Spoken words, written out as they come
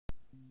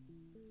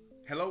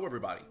Hello,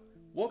 everybody.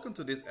 Welcome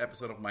to this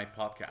episode of my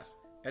podcast,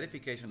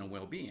 Edification and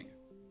Wellbeing,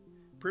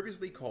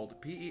 previously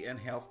called PE and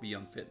Health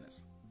Beyond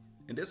Fitness.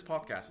 In this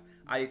podcast,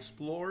 I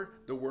explore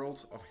the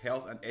worlds of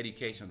health and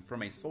education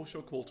from a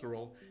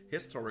socio-cultural,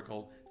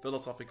 historical,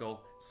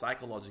 philosophical,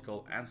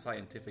 psychological, and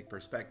scientific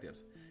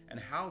perspectives, and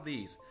how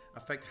these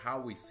affect how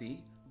we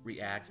see,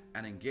 react,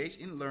 and engage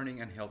in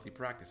learning and healthy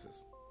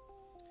practices.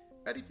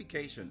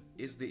 Edification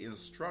is the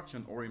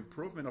instruction or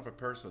improvement of a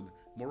person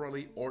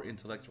morally or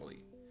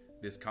intellectually.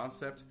 This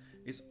concept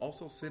is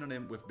also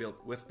synonym with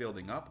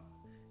building up,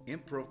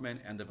 improvement,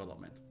 and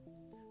development.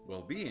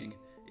 Well-being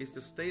is the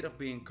state of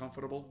being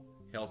comfortable,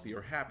 healthy,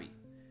 or happy,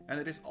 and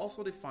it is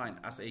also defined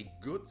as a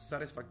good,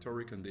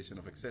 satisfactory condition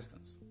of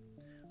existence.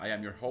 I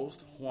am your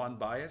host, Juan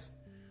Baez,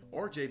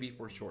 or JB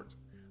for short.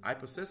 I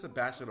possess a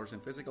bachelor's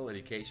in physical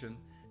education,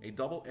 a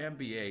double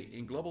MBA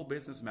in global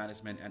business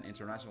management and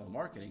international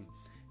marketing,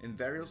 and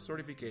various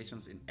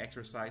certifications in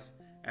exercise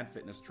and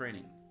fitness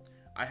training.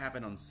 I have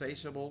an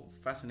insatiable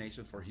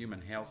fascination for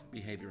human health,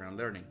 behavior, and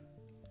learning.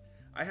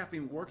 I have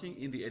been working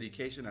in the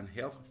education and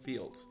health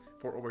fields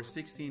for over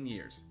 16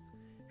 years,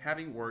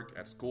 having worked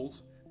at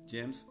schools,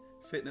 gyms,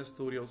 fitness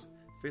studios,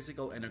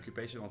 physical and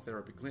occupational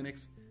therapy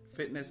clinics,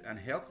 fitness and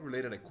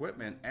health-related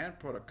equipment and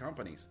product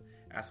companies,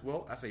 as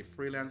well as a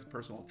freelance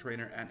personal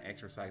trainer and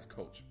exercise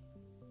coach.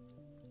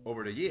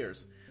 Over the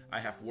years, I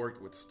have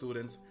worked with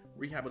students,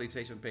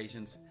 rehabilitation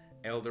patients,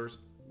 elders,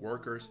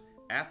 workers,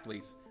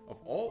 athletes of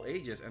all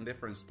ages and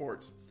different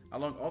sports,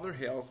 along other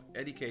health,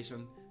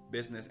 education,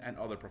 business, and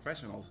other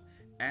professionals,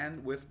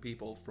 and with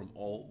people from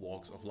all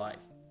walks of life.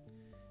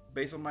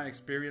 Based on my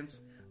experience,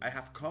 I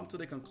have come to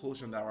the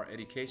conclusion that our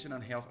education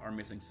and health are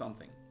missing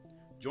something.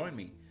 Join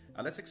me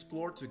and let's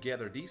explore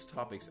together these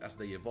topics as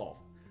they evolve.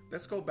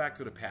 Let's go back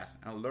to the past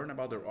and learn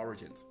about their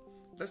origins.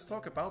 Let's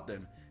talk about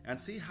them and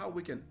see how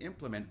we can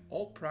implement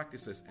old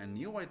practices and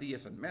new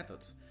ideas and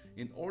methods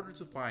in order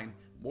to find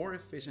more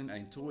efficient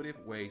and intuitive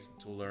ways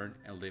to learn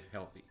and live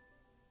healthy.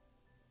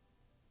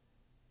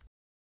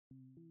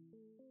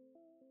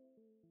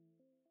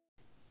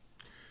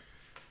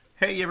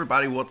 Hey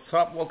everybody, what's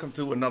up? Welcome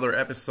to another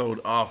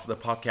episode of the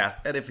podcast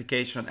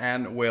Edification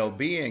and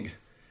Wellbeing.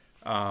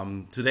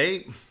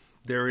 Today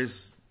there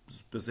is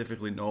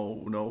specifically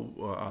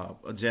no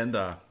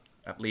agenda,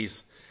 at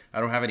least. I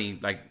don't have any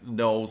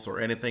notes or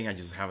anything. I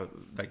just have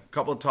a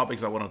couple of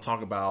topics I want to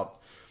talk about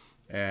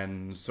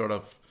and sort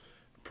of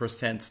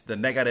present the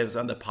negatives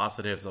and the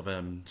positives of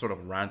them, sort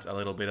of rant a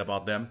little bit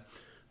about them.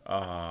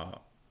 And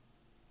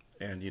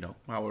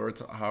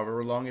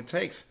however long it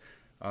takes.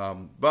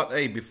 But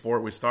hey,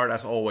 before we start,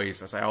 as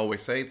I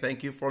always say,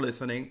 thank you for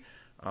listening.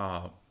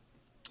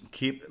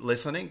 Keep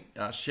listening.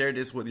 Share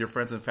this with your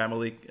friends and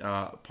family.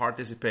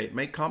 Participate.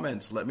 Make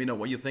comments. Let me know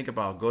what you think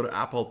about. Go to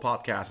Apple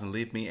Podcasts and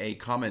leave me a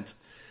comment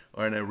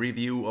or a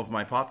review of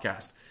my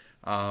podcast.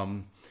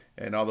 And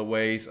other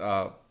ways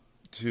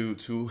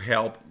to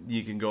help,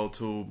 you can go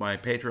to my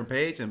Patreon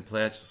page and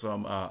pledge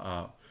some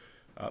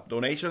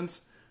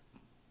donations.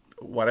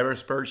 Whatever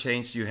spare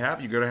change you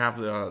have, you're going to have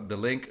the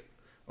link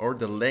or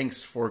the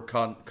links for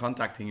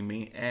contacting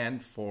me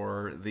and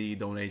for the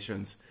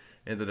donations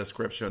in the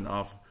description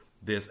of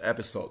this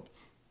episode.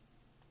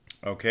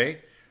 Okay.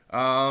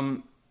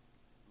 I'm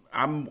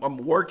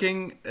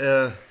working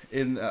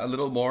in a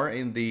little more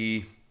in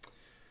the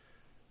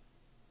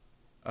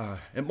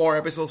in more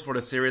episodes for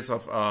the series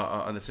of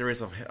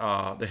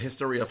the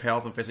history of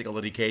health and physical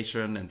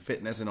education and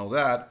fitness and all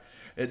that.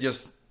 It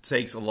just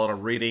takes a lot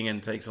of reading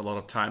and takes a lot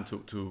of time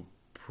to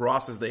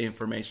process the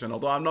information.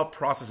 Although I'm not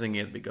processing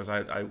it because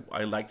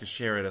I like to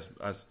share it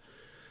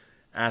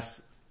as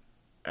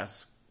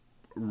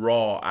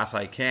raw as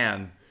I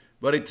can.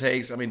 But it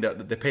takes. I mean,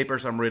 the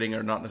papers I'm reading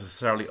are not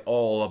necessarily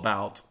all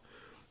about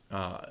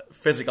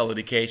physical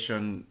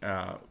education,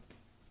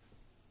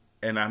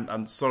 and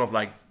I'm sort of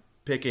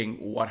picking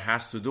what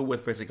has to do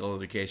with physical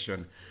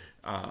education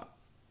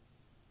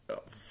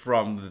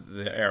from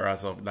the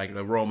eras of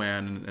the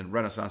Roman and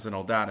Renaissance and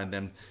all that, and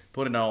then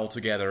putting it all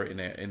together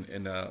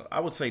in I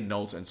would say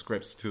notes and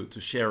scripts to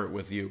share it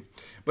with you.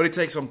 But it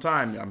takes some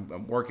time.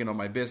 I'm working on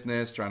my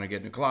business, trying to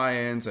get new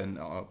clients and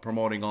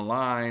promoting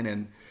online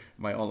and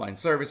my online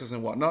services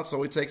and whatnot.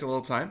 So it takes a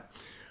little time.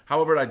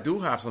 However, I do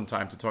have some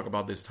time to talk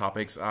about these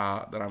topics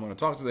that I'm going to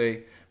talk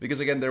today because,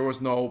 again, there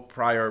was no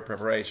prior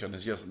preparation.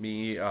 It's just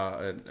me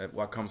and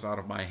what comes out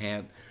of my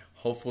hand.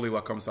 Hopefully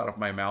what comes out of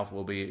my mouth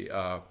will be,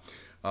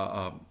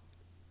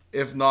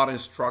 if not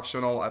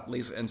instructional, at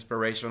least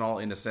inspirational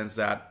in the sense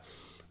that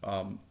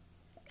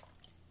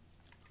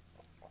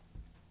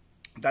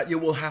that you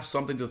will have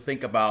something to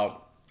think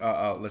about,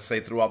 let's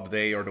say, throughout the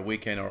day or the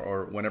weekend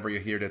or whenever you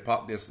hear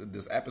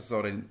this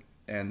episode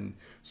and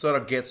sort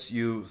of gets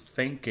you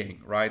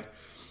thinking, right?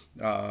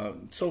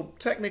 So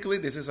technically,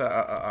 this is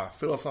a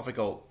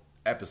philosophical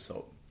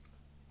episode.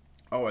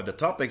 Oh, and the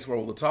topics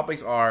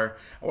are,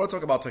 I want to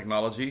talk about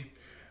technology.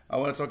 I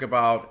want to talk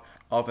about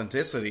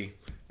authenticity.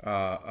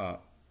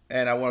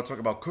 And I want to talk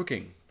about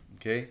cooking,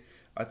 okay?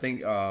 I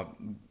think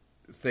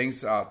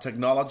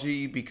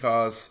technology,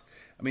 because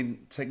I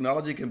mean,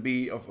 technology can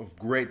be of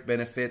great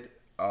benefit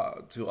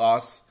to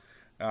us,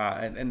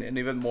 and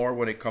even more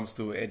when it comes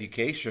to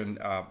education.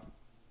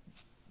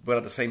 But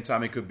at the same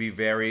time, it could be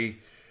very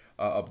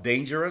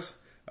dangerous.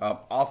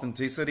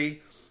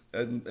 Authenticity,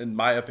 in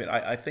my opinion,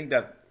 I think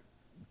that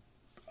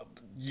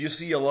you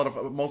see a lot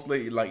of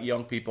mostly like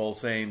young people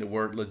saying the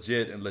word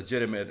legit and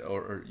legitimate,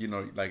 or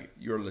like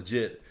you're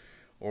legit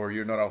or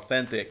you're not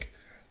authentic.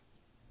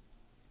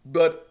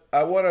 But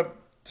I want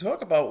to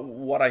talk about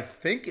what I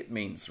think it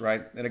means,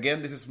 right? And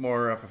again, this is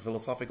more of a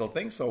philosophical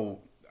thing, so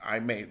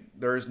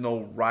there is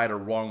no right or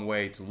wrong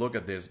way to look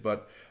at this,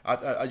 but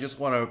I just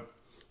want to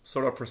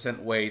sort of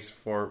present ways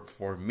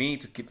for me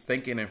to keep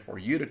thinking and for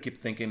you to keep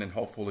thinking, and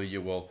hopefully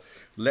you will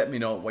let me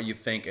know what you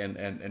think,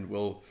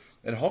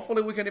 and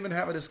hopefully we can even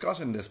have a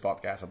discussion in this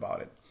podcast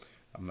about it.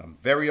 I'm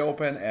very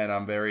open, and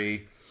I'm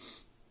very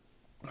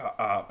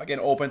again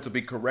open to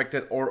be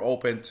corrected or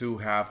open to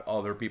have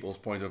other people's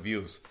point of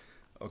views.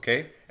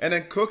 Okay, and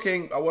then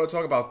cooking. I want to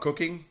talk about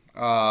cooking.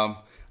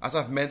 As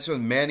I've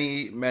mentioned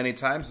many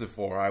times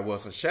before, I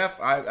was a chef.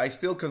 I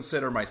still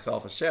consider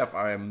myself a chef.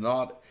 I am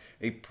not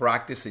a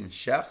practicing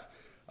chef,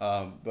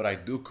 but I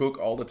do cook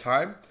all the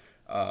time,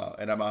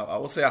 and I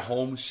will say a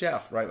home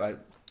chef, right?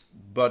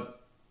 But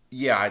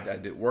yeah, I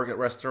did work at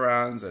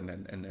restaurants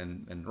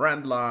and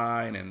ran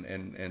line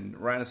and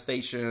ran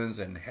stations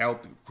and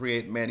helped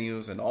create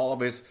menus and all of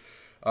this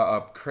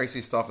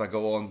crazy stuff that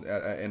go on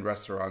in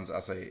restaurants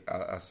as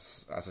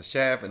a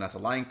chef and as a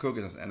line cook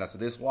and as a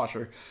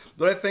dishwasher.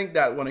 But I think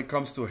that when it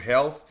comes to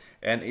health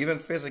and even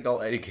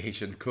physical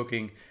education,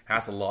 cooking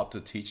has a lot to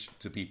teach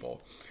to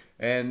people.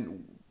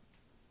 And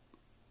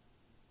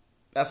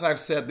as I've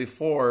said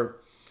before,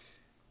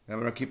 I'm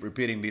going to keep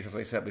repeating this as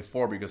I said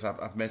before because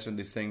I've mentioned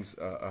these things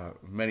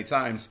many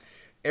times.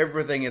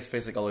 Everything is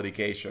physical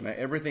education.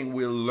 Everything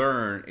we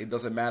learn, it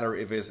doesn't matter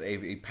if it's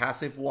a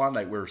passive one,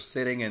 like we're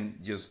sitting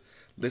and just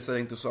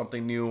listening to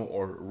something new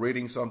or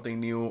reading something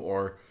new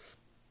or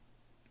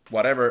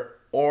whatever,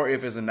 or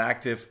if it's an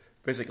active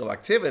physical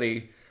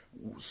activity,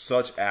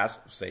 such as,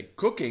 say,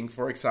 cooking,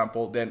 for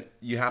example, then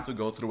you have to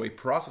go through a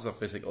process of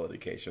physical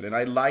education. And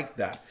I like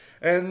that.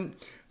 And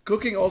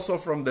cooking also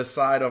from the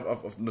side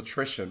of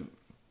nutrition.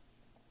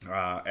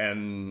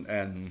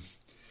 And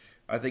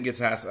I think it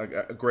has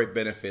a great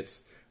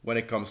benefits when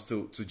it comes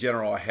to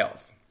general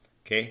health.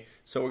 Okay,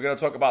 so we're going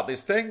to talk about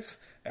these things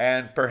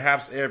and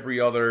perhaps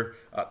every other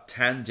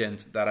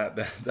tangent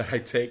that I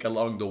take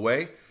along the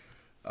way.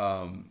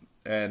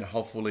 And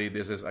hopefully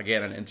this is,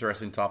 again, an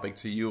interesting topic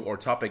to you or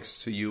topics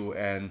to you.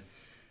 And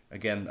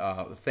again,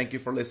 thank you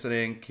for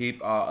listening.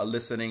 Keep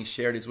listening.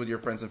 Share this with your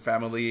friends and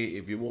family.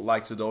 If you would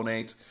like to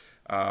donate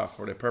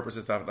for the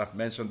purposes that I've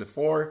mentioned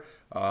before,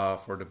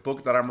 for the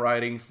book that I'm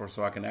writing,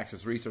 so I can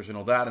access research and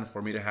all that, and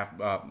for me to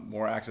have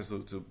more access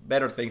to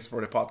better things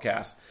for the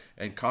podcast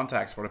and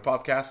contacts for the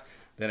podcast,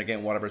 then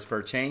again, whatever is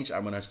per change,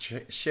 I'm going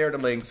to share the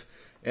links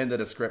in the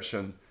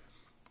description,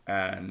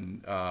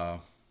 and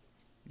I'll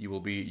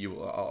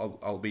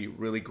be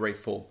really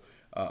grateful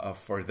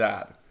for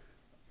that.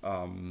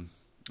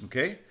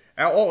 Okay.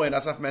 Oh, and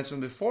as I've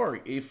mentioned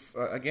before, if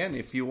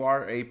you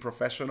are a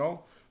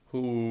professional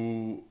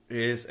who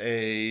is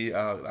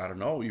I don't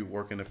know, you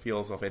work in the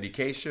fields of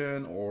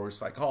education or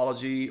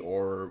psychology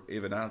or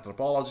even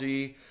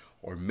anthropology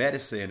or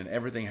medicine, and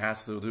everything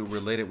has to do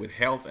related with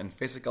health and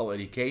physical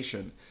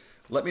education,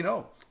 let me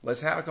know.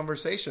 Let's have a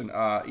conversation.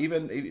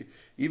 Even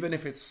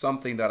if it's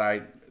something that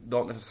I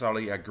don't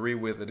necessarily agree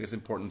with, it is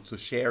important to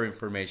share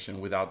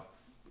information without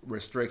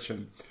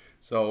restriction.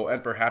 So,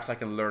 and perhaps I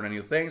can learn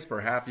new things.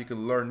 Perhaps you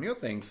can learn new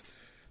things.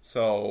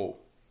 So,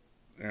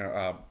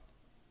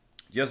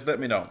 just let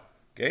me know.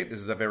 Okay, this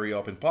is a very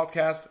open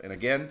podcast, and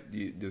again,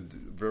 you're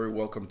very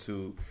welcome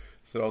to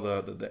throw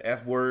the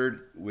F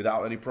word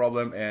without any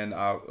problem. And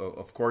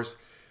of course,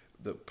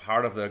 the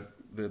part of the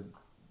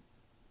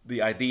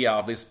idea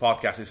of this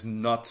podcast is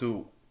not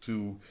to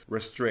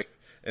restrict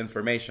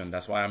information.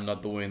 That's why I'm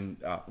not doing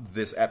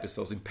these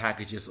episodes in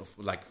packages of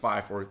like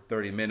 5 or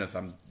 30 minutes.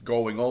 I'm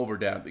going over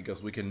that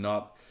because we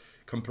cannot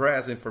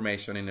compress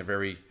information in a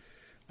very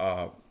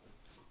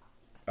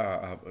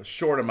a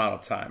short amount of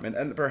time,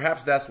 and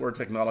perhaps that's where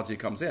technology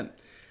comes in,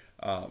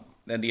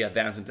 and the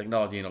advance in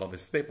technology and all of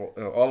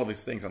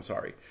these things. I'm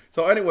sorry.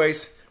 So,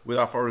 anyways,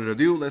 without further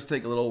ado, let's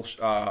take a little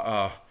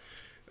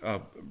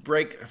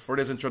break for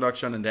this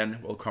introduction, and then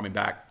we'll coming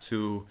back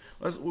to.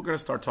 We're going to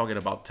start talking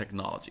about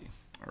technology.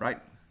 All right.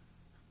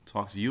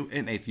 Talk to you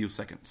in a few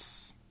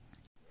seconds.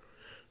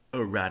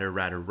 All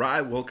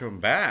right. Welcome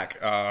back.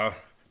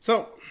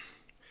 So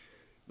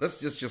let's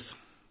just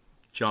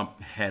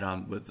jump head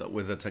on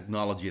with the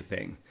technology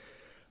thing.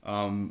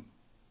 I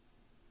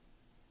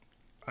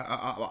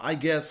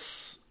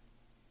guess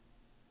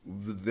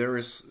there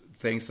is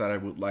things that I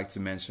would like to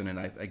mention, and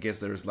I guess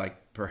there's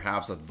like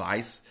perhaps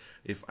advice,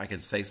 if I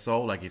can say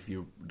so, like if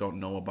you don't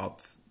know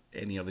about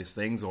any of these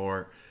things,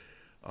 or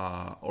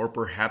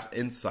perhaps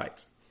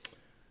insights.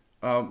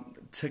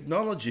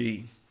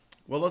 Technology.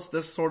 Well,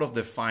 let's sort of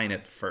define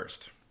it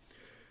first.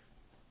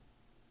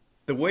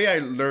 the way I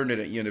learned it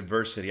at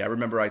university, I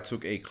remember I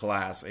took a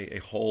class, a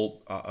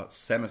whole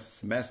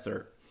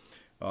semester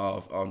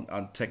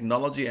on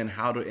technology and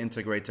how to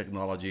integrate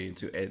technology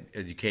into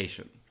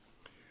education.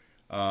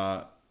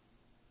 Uh,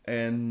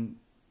 and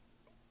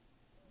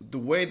the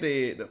way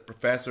the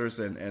professors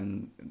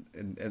and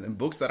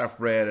books that I've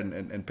read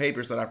and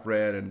papers that I've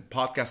read and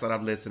podcasts that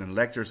I've listened and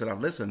lectures that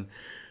I've listened,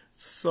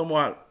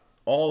 somewhat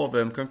all of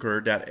them concur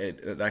that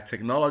that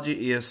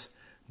technology is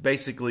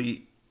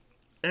basically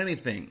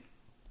anything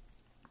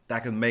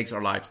that can make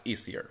our lives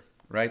easier,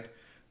 right?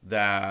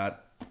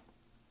 That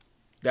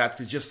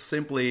could just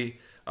simply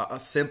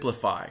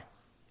simplify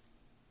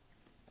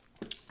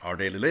our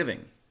daily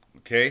living,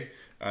 okay?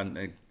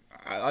 And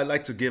I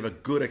like to give a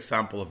good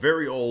example, a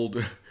very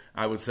old,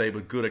 I would say,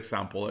 but good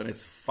example, and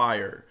it's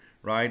fire,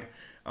 right?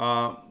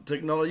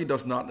 Technology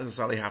does not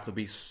necessarily have to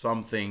be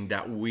something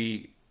that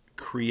we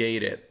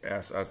created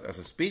as a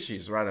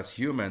species, right? As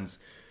humans.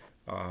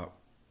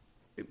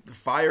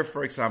 Fire,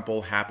 for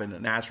example, happened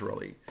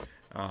naturally.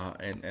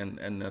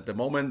 And at the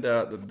moment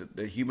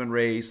the human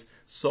race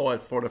saw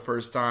it for the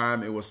first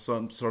time, it was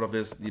some sort of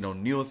this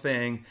new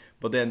thing.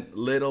 But then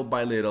little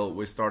by little,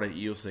 we started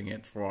using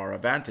it for our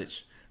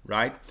advantage,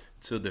 right?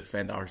 To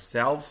defend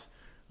ourselves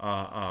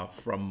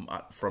from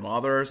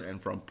others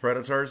and from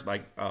predators.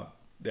 Like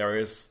there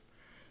is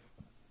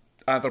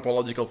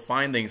anthropological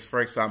findings,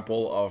 for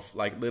example, of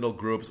like little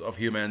groups of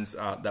humans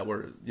that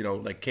were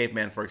like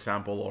cavemen, for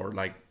example, or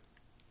like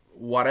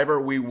whatever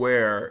we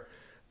were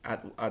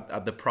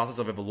at the process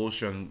of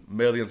evolution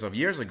millions of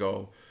years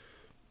ago.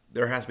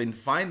 There has been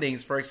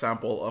findings, for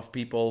example, of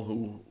people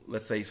who,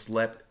 let's say,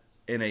 slept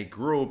in a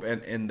group,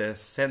 and in the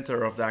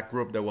center of that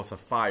group there was a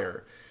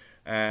fire,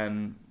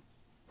 and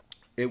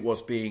it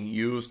was being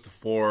used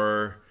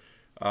for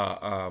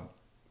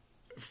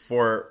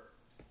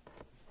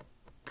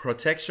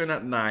protection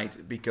at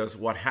night. Because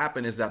what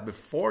happened is that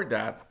before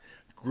that,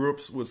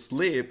 groups would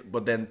sleep,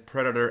 but then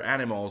predator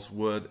animals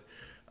would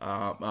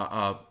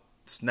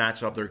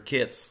snatch up their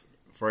kids,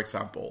 for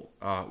example,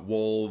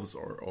 wolves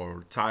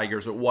or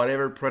tigers or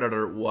whatever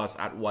predator was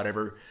at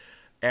whatever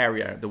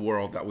area in the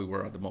world that we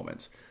were at the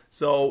moment.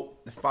 So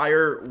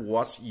fire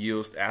was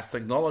used as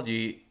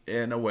technology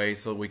in a way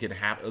so we could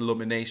have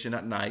illumination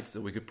at night, so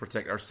we could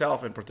protect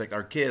ourselves and protect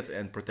our kids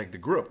and protect the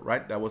group,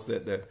 right? That was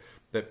the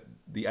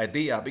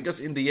idea. Because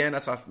in the end,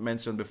 as I've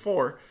mentioned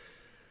before,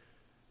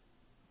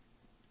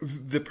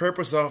 the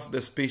purpose of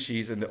the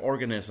species and the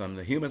organism,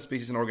 the human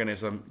species and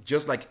organism,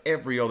 just like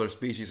every other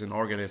species and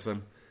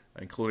organism,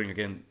 including,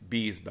 again,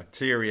 bees,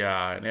 bacteria,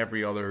 and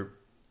every other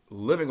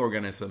living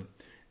organism,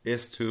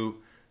 is to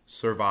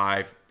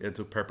survive and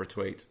to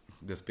perpetuate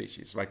the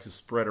species, right? To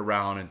spread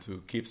around and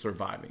to keep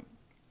surviving,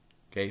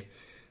 okay?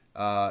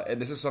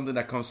 And this is something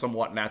that comes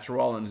somewhat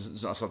natural, and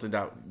it's not something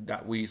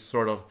that we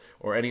sort of,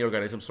 or any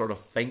organism sort of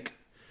think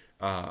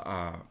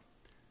at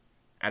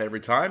every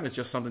time. It's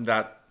just something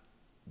that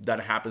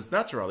happens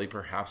naturally.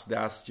 Perhaps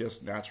that's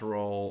just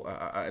natural,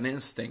 an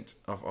instinct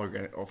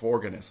of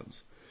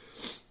organisms.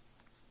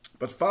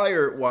 But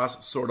fire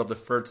was sort of the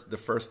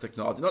first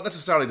technology, not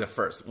necessarily the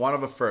first, one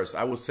of the first.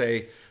 I would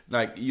say,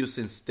 like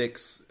using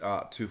sticks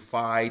to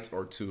fight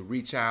or to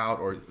reach out,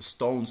 or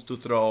stones to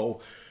throw,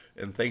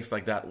 and things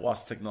like that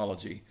was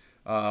technology.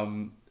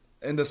 In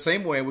the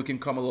same way, we can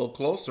come a little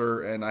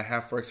closer, and I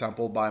have, for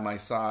example, by my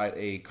side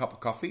a cup of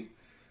coffee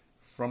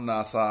from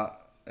NASA,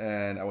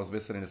 and I was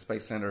visiting the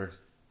Space Center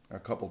a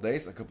couple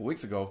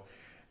weeks ago,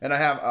 and I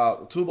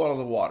have 2 bottles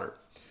of water,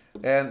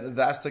 and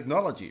that's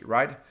technology,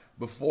 right?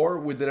 Before,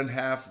 we didn't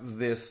have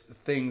these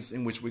things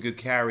in which we could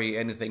carry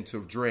anything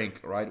to drink,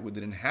 right? We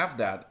didn't have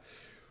that,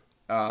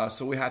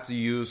 so we had to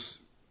use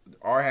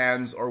our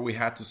hands, or we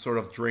had to sort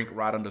of drink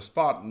right on the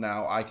spot.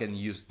 Now I can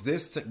use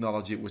this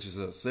technology, which is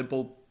a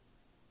simple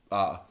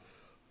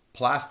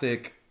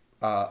plastic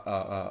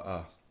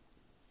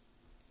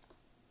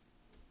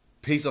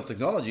piece of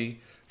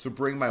technology, to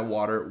bring my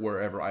water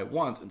wherever I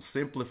want, and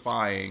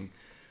simplifying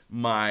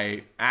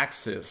my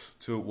access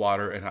to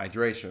water and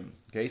hydration.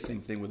 Okay,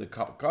 same thing with a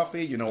cup of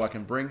coffee. I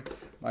can bring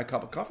my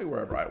cup of coffee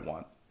wherever I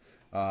want.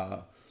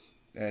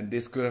 And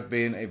this could have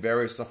been a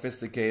very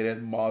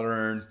sophisticated,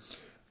 modern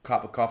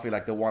cup of coffee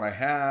like the one I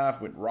have,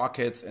 with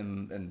rockets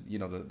and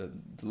the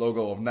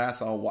logo of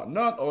NASA and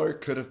whatnot, or it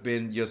could have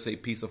been just a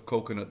piece of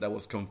coconut that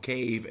was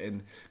concave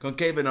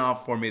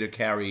enough for me to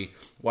carry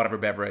whatever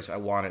beverage I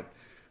wanted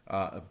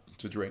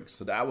to drink.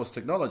 So that was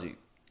technology.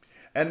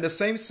 And in the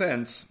same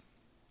sense,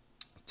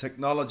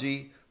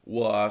 technology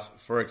was,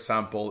 for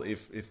example,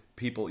 if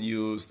people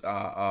used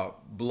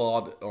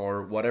blood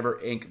or whatever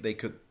ink they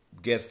could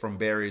get from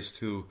berries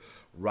to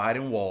write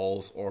in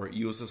walls, or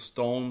use a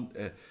stone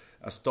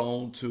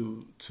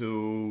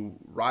to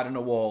write on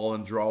a wall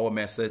and draw a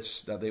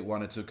message that they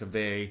wanted to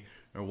convey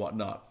or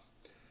whatnot.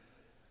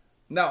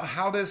 Now,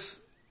 how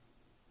does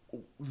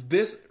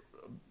this?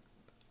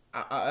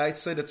 I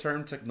say the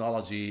term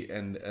technology,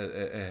 and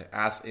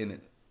as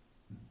in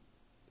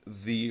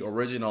the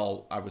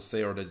original, I would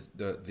say, or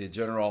the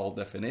general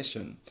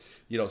definition,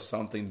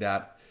 something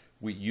that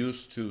we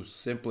use to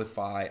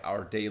simplify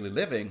our daily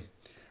living.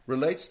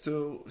 relates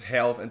to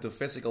health and to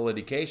physical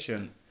education.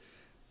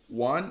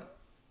 One,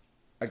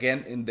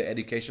 again, in the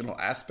educational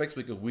aspects,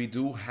 because we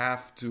do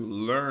have to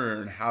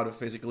learn how to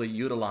physically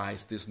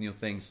utilize these new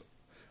things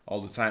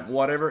all the time,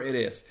 whatever it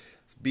is,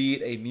 be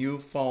it a new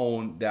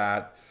phone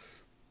that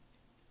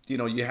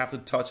you have to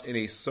touch in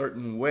a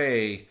certain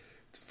way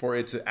for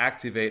it to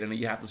activate, and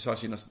you have to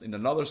touch in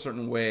another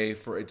certain way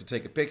for it to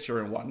take a picture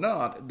and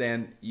whatnot.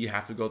 Then you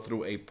have to go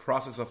through a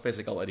process of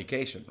physical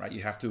education, right?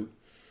 You have to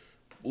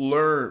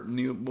learn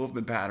new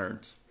movement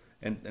patterns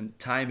and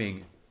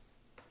timing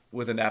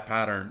within that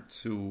pattern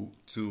to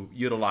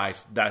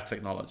utilize that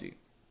technology.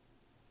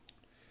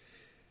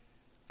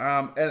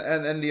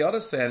 And the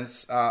other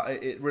sense,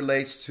 it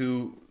relates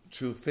to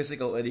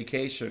physical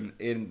education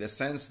in the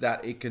sense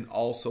that it can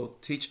also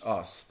teach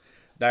us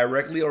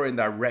directly or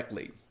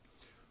indirectly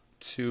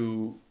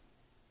to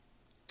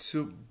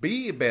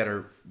be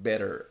better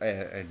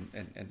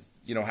and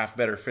have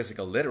better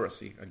physical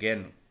literacy.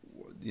 Again,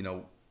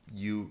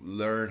 you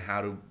learn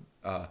how to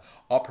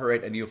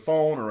operate a new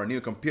phone or a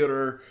new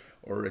computer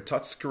or a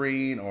touch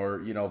screen, or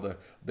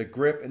the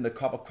grip in the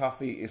cup of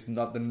coffee is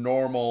not the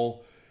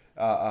normal,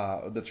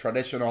 the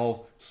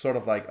traditional sort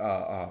of like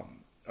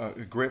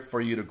grip for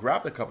you to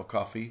grab the cup of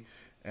coffee.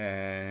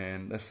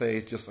 And let's say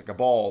it's just like a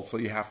ball, so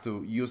you have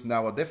to use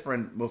now a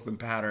different movement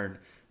pattern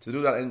to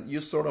do that, and you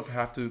sort of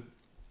have to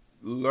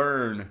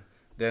learn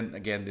then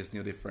again this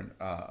new different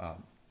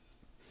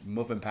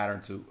movement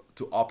pattern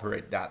to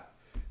operate that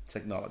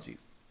technology.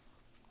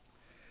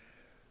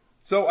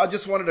 So I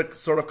just wanted to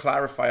sort of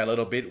clarify a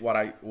little bit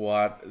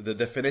what the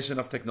definition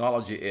of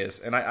technology is,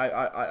 and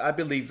I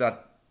believe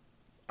that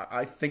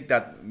I think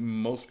that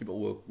most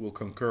people will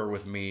concur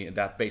with me in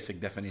that basic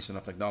definition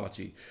of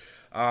technology,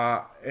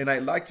 and I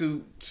like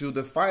to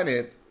define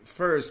it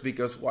first,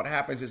 because what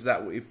happens is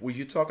that if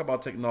you talk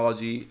about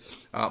technology,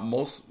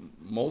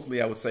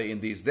 mostly I would say in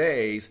these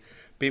days,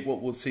 people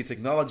will see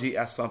technology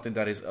as something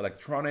that is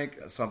electronic,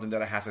 something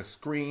that has a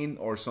screen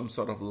or some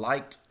sort of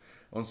light,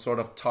 or sort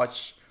of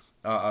touch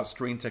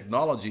screen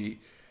technology,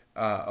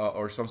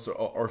 or some sort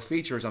or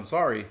features. I'm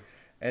sorry,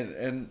 and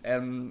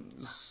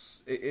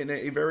in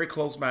a very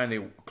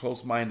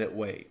close-minded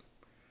way.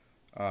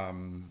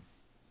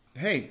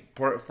 Hey,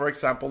 for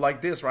example,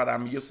 like this, right?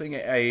 I'm using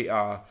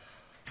a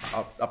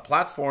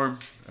platform.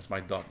 That's my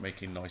dog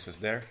making noises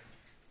there.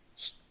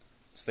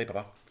 Stay,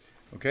 Papa.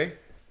 Okay.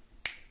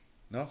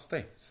 No,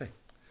 stay.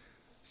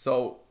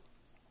 So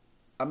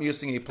I'm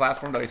using a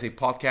platform that is a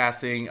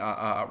podcasting,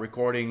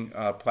 recording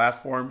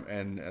platform,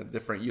 and a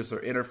different user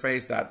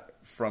interface that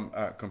from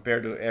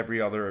compared to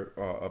every other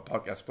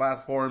podcast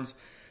platforms.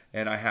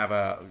 And I have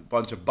a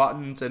bunch of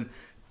buttons, and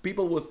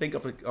people will think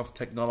of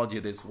technology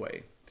this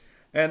way.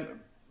 And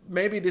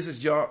maybe this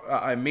is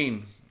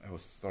I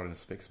was starting to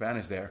speak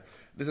Spanish there.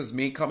 This is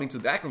me coming to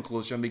that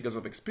conclusion because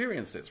of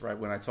experiences, right?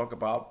 When I talk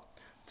about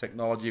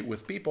technology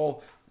with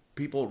people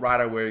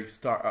right away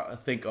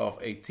think of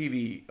a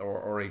TV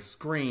or a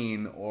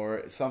screen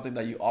or something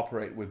that you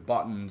operate with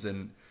buttons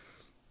and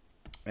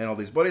all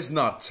this. But it's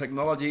not.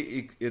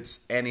 Technology, it's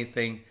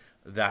anything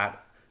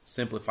that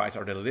simplifies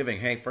our daily living.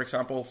 Hey, for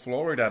example,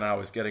 Florida now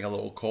is getting a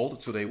little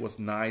cold. Today was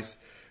nice.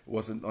 It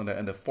wasn't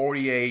in the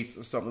 48s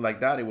or something like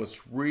that. It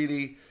was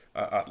really,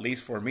 at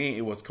least for me,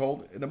 it was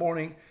cold in the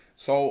morning.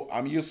 So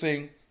I'm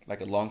using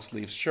like a long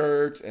sleeve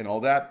shirt and all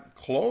that.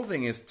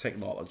 Clothing is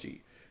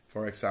technology,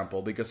 for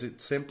example, because it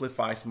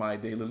simplifies my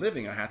daily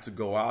living. I had to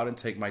go out and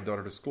take my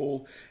daughter to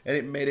school, and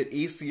it made it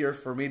easier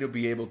for me to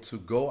be able to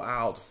go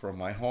out from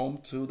my home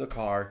to the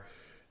car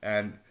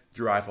and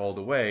drive all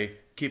the way,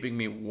 keeping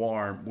me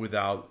warm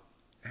without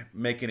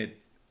making it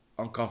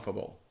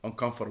uncomfortable.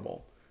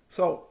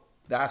 So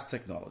that's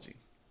technology.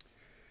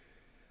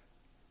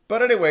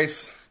 But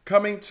anyways,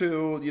 coming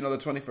to the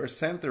 21st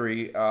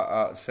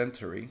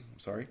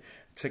century,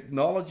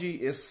 technology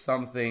is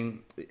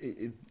something.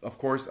 Of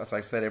course, as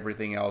I said,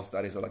 everything else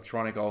that is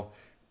electronical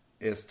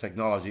is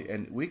technology,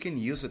 and we can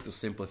use it to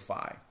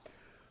simplify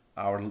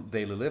our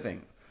daily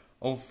living.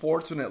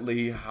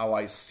 Unfortunately, how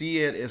I see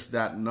it is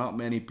that not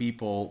many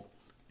people,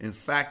 in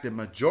fact, the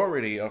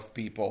majority of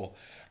people,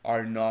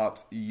 are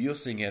not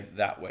using it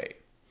that way.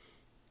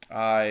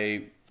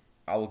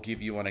 I'll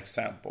give you an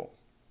example.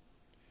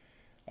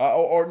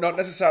 Or not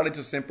necessarily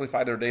to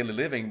simplify their daily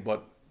living,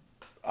 but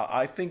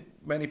I think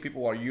many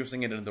people are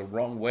using it in the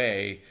wrong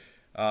way,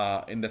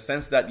 in the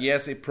sense that,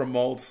 yes, it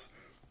promotes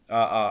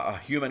a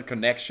human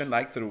connection,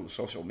 like through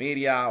social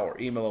media or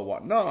email or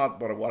whatnot,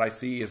 but what I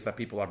see is that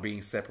people are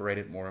being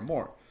separated more and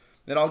more.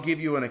 Then I'll give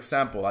you an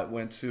example. I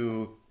went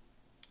to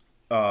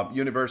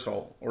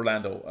Universal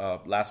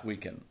Orlando last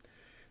weekend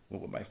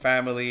with my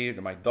family,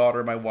 my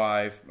daughter, my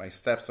wife, my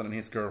stepson and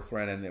his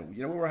girlfriend, and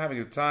we were having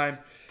a good time.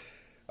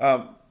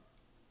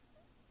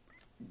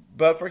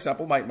 But for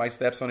example, my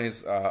stepson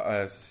is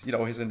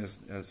he's in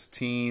his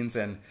teens,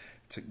 and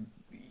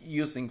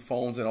using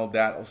phones and all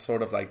that will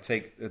sort of like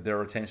take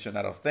their attention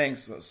out of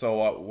things.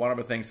 So one of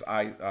the things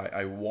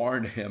I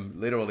warned him,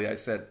 literally, I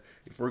said,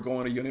 if we're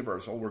going to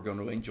Universal, we're going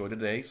to enjoy the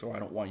day, so I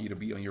don't want you to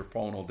be on your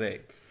phone all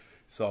day.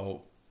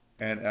 So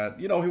And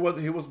he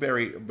was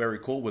very very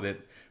cool with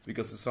it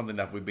because it's something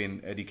that we've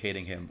been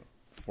educating him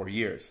for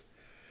years.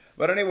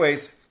 But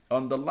anyways,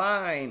 on the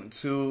line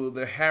to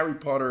the Harry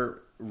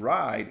Potter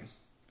ride,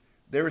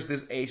 there is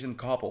this Asian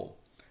couple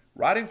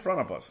right in front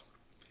of us,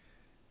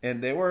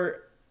 and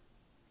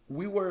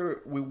we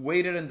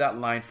waited in that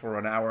line for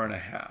an hour and a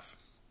half.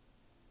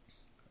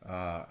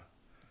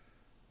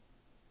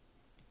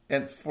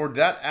 And for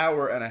that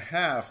hour and a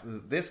half,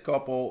 this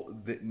couple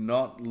did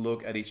not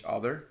look at each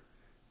other.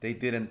 They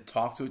didn't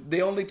talk to.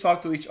 They only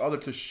talked to each other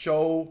to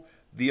show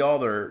the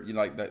other,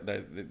 like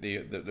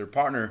their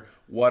partner,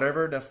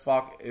 whatever the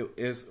fuck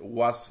it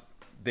was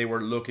they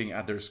were looking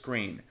at their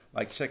screen.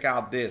 Like, check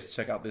out this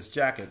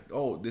jacket.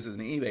 Oh, this is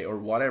an eBay or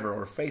whatever,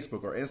 or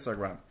Facebook or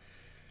Instagram.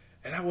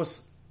 And I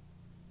was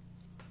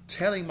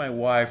telling my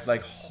wife,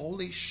 like,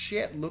 holy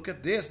shit, look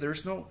at this.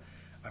 There's no,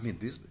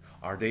 this.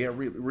 Are they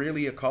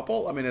really a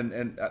couple? I mean,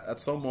 and at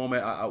some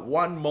moment, at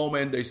one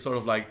moment, they sort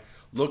of like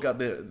look at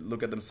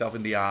themselves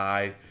in the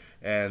eye,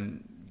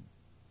 and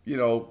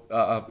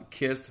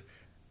kissed,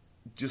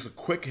 just a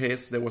quick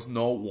kiss. There was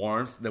no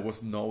warmth, there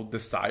was no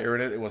desire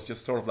in it. It was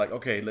just sort of like,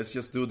 okay, let's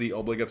just do the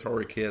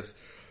obligatory kiss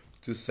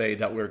to say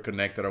that we're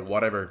connected or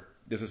whatever.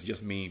 This is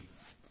just me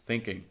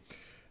thinking,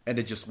 and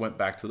they just went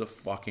back to the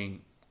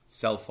fucking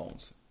cell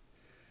phones.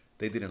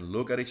 They didn't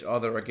look at each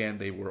other again.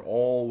 They were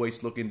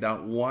always looking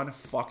down. 1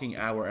 fucking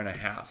hour and a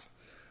half.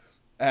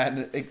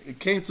 And it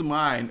came to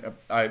mind.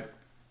 I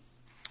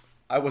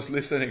was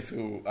listening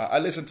to. I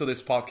listened to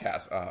this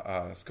podcast.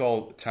 It's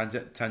called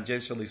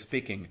Tangentially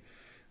Speaking,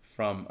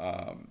 from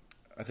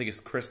I think it's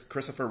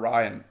Christopher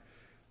Ryan,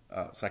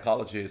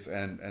 psychologist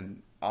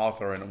and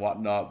author and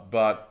whatnot.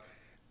 But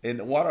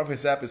in one of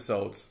his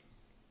episodes,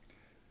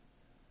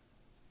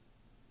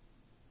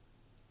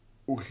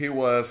 he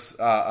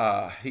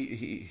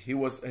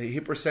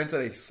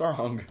presented a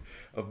song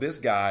of this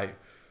guy,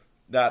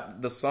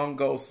 that the song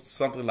goes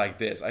something like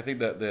this. I think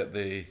that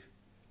the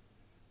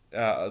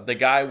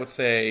guy would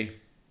say,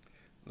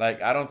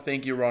 like, I don't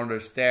think you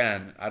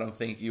understand. I don't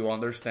think you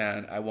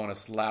understand. I want to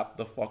slap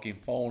the fucking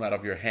phone out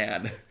of your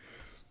hand.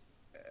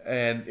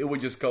 And it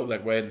would just go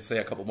like, wait and say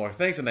a couple more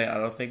things, and then, I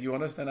don't think you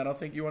understand. I don't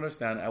think you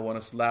understand. I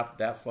want to slap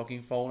that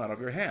fucking phone out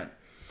of your hand.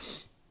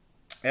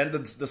 And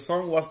the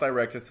song was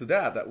directed to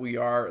that we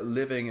are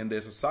living in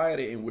this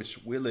society in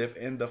which we live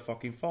in the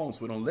fucking phones.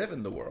 We don't live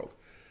in the world.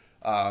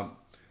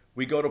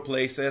 We go to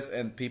places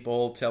and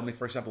people tell me,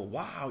 for example,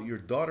 wow, your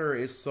daughter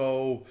is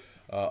so,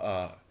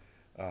 how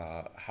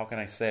can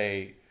I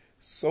say,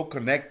 so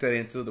connected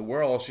into the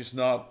world. She's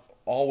not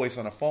always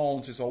on a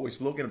phone. She's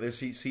always looking at this.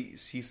 She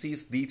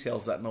sees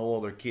details that no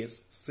other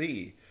kids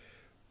see.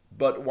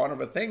 But one of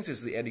the things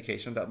is the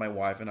education that my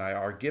wife and I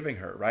are giving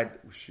her, right?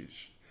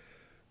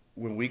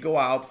 When we go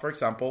out, for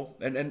example,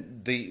 I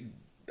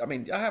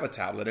have a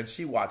tablet and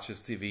she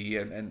watches TV,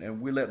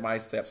 and we let my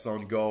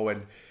stepson go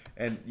and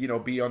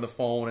be on the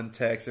phone and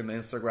text and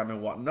Instagram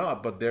and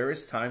whatnot. But there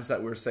is times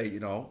that we're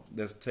saying,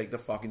 let's take the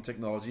fucking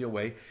technology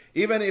away,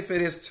 even if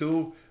it is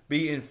to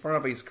be in front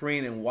of a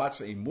screen and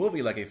watch a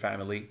movie like a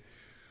family.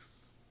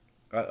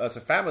 As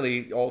a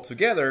family all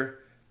together,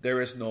 there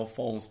is no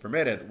phones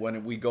permitted.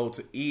 When we go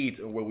to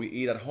eat, or when we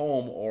eat at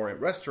home or at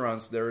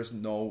restaurants, there is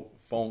no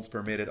phones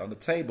permitted on the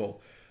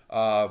table.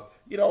 Like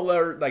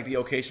the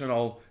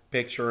occasional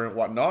picture and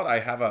whatnot. I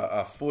have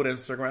a food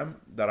Instagram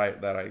that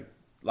I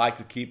like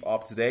to keep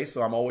up to date,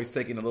 so I'm always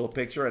taking a little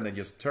picture and then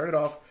just turn it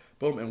off,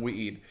 boom, and we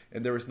eat.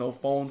 And there is no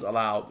phones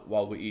allowed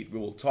while we eat. We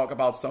will talk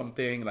about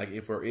something, like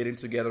if we're eating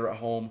together at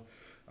home,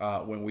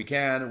 when we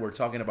can. We're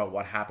talking about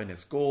what happened in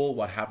school,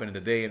 what happened in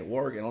the day at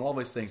work, and all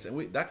these things,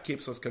 and that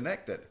keeps us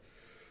connected.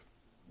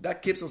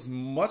 That keeps us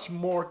much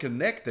more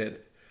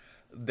connected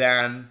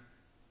than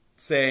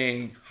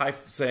saying hi,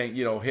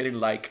 hitting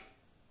like,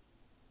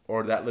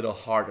 or that little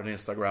heart on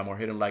Instagram, or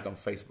hitting like on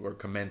Facebook, or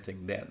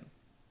commenting then.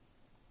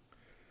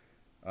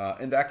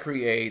 And that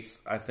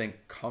creates, I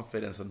think,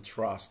 confidence and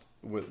trust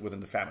within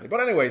the family.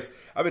 But anyways,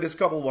 this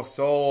couple was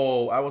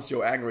I was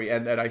so angry,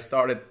 and then I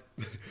started,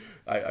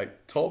 I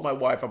told my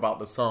wife about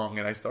the song,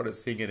 and I started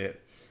singing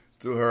it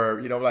to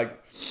her,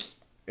 like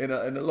in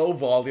a low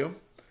volume,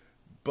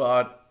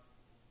 but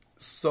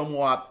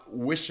somewhat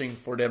wishing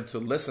for them to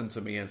listen to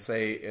me and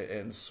say,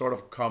 and sort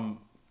of come,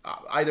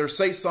 either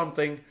say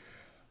something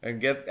and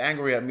get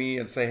angry at me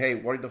and say, hey,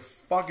 what the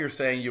fuck you're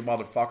saying, you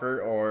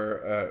motherfucker,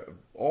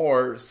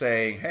 or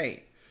saying,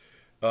 hey,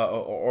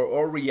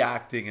 or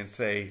reacting and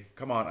say,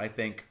 come on, I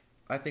think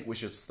we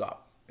should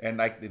stop. And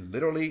like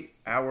literally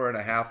hour and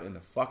a half in the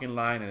fucking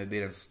line, and it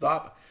didn't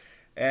stop.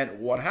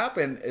 And what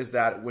happened is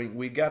that when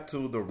we got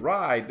to the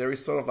ride, there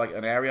is sort of like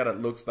an area that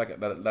looks like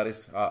that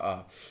is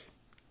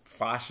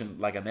fashioned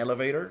like an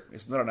elevator.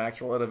 It's not an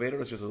actual elevator.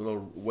 It's just a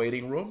little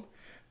waiting room.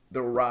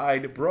 The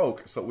ride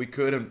broke, so we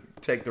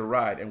couldn't take the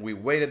ride, and we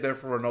waited there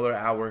for another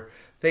hour,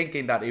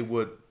 thinking that it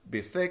would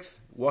be fixed.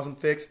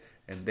 Wasn't fixed,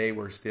 and they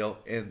were still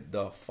in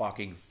the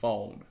fucking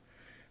phone.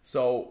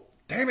 So,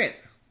 damn it!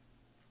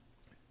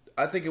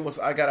 I think it was.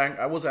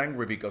 I was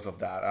angry because of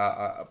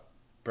that.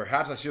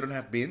 Perhaps I shouldn't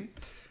have been,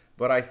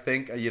 But I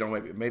think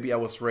maybe I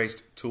was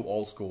raised too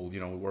old school. We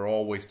were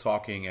always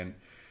talking and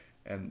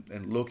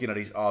looking at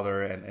each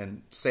other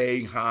and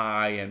saying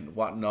hi and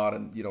whatnot.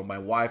 And my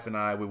wife and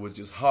I, we would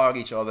just hug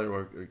each other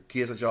or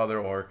kiss each other,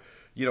 or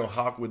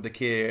hug with the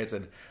kids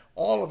and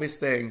all of these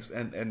things.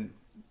 And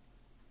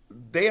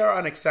they are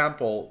an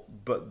example,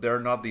 but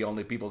they're not the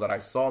only people that I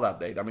saw that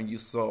day. I mean,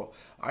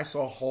 I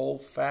saw whole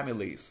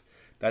families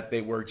that they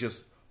were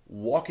just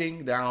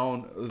walking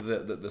down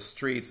the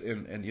streets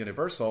in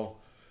Universal,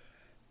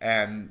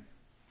 and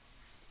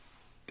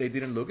they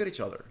didn't look at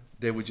each other.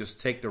 They would just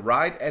take the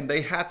ride, and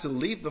they had to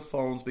leave the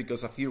phones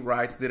because a few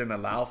rides didn't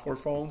allow for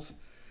phones.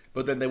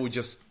 But then they would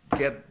just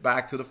get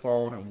back to the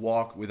phone and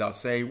walk without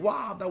saying,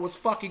 wow, that was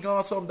fucking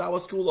awesome, that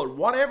was cool, or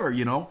whatever,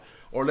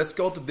 or let's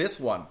go to this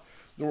one.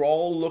 They were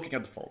all looking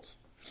at the phones.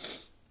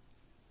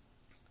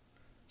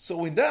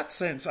 So in that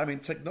sense, I mean,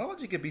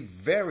 technology can be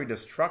very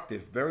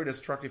destructive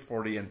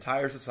for the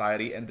entire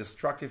society, and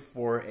destructive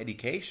for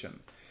education.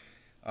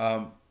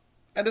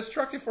 And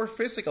destructive for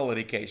physical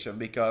education,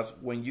 because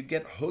when you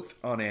get hooked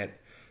on it,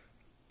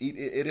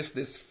 it is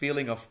this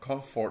feeling of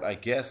comfort, I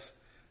guess,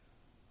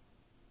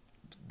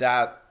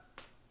 that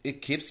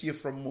it keeps you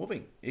from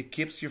moving. It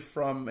keeps you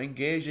from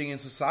engaging in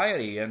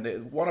society.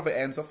 And one of the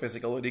ends of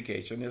physical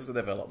education is the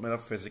development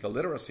of physical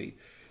literacy.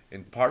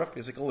 And part of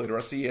physical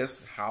literacy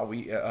is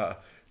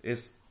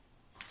is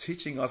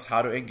teaching us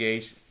how to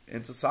engage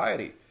in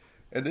society.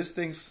 And these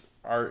things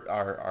are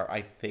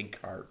I think,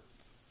 are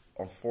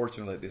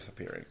unfortunately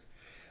disappearing.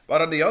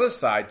 But on the other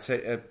side,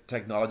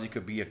 technology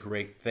could be a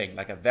great thing,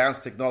 like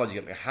advanced technology,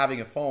 like having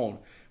a phone.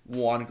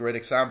 One great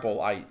example,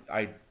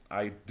 I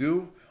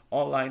do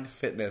online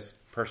fitness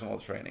personal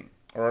training,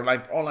 or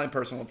online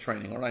personal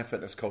training, online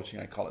fitness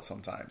coaching, I call it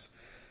sometimes.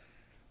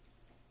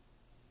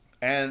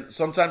 And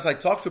sometimes I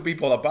talk to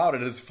people about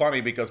it. It's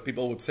funny because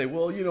people would say,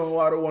 well, I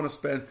don't want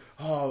to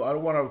I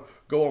don't want to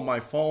go on my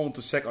phone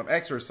to check on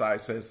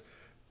exercises.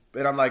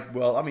 And I'm like,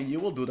 well, I mean, you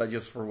will do that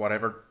just for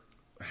whatever,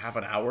 half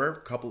an hour,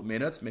 couple of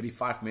minutes, maybe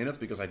 5 minutes,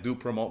 because I do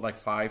promote like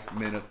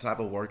 5-minute type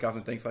of workouts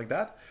and things like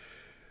that.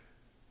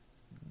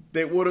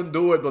 They wouldn't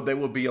do it, but they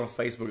would be on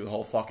Facebook the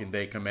whole fucking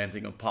day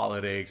commenting on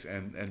politics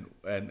and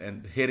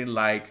hitting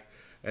like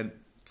and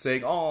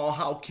saying, oh,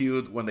 how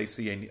cute, when they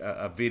see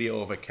a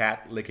video of a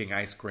cat licking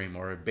ice cream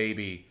or a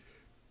baby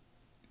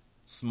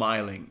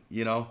smiling,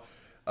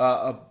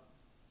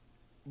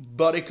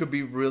 but it could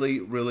be really,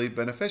 really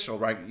beneficial,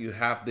 right? You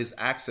have this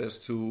access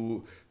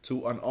to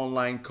an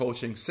online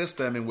coaching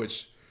system in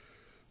which,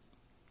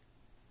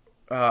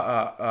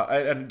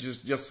 and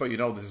just so you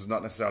know, this is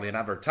not necessarily an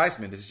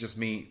advertisement. This is just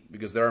me,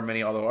 because there are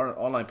many other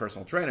online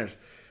personal trainers.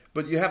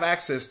 But you have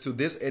access to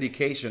this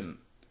education,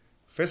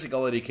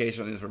 physical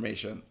education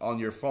information on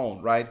your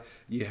phone, right?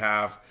 You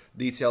have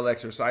detailed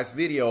exercise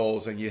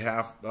videos, and you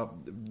have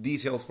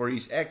details for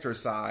each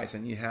exercise,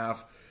 and you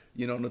have,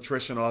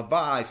 nutritional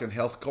advice and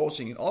health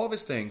coaching and all of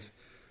these things,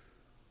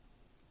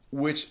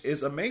 which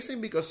is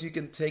amazing because you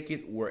can take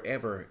it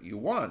wherever you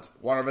want.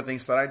 One of the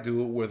things that I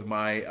do with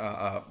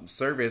my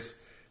service,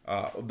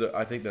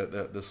 I think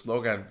the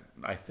slogan,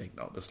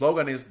 the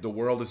slogan is, the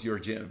world is your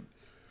gym.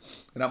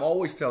 And I'm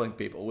always telling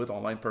people with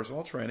online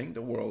personal training,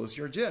 the world is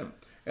your gym.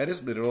 And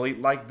it's literally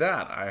like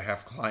that. I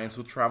have clients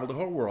who travel the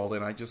whole world,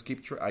 and I just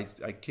keep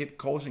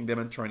coaching them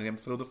and training them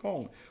through the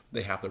phone.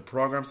 They have their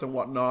programs and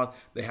whatnot.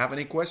 They have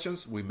any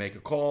questions, we make a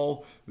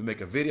call, we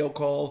make a video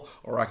call,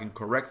 or I can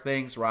correct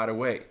things right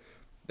away.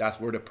 That's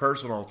where the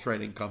personal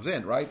training comes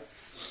in, right?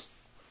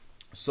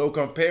 So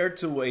compared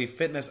to a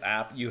fitness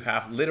app, you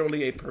have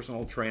literally a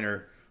personal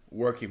trainer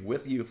working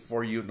with you,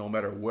 for you, no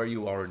matter where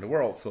you are in the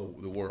world. So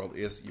the world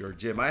is your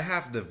gym. I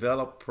have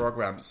developed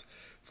programs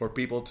for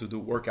people to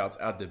do workouts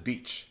at the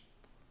beach.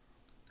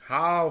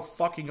 How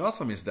fucking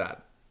awesome is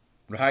that,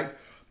 right?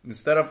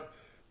 Instead of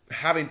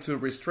having to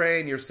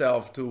restrain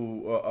yourself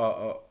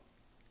to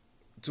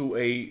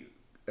an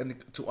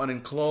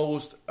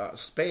enclosed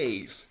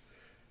space,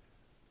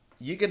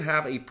 you can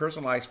have a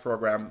personalized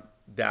program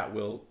that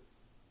will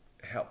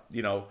help,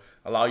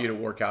 allow you to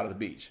work out at the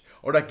beach,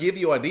 or that give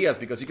you ideas,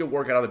 because you can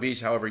work out at the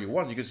beach however you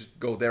want. You can just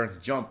go there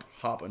and jump,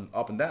 hop, and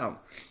up and down.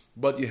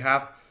 But you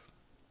have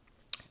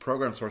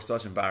programs for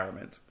such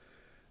environments.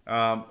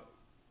 And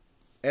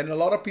a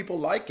lot of people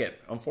like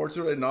it.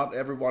 Unfortunately, not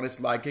everyone is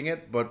liking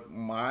it, but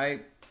my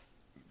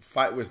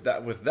fight with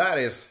that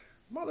is,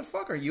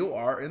 motherfucker, you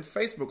are in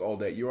Facebook all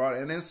day. You are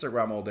in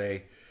Instagram all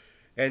day.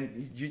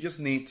 And you just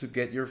need to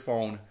get your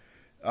phone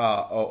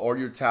or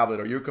your tablet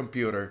or your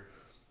computer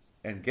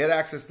and get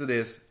access to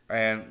this,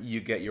 and you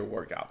get your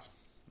workouts.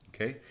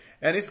 Okay?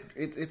 And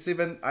it's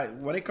even,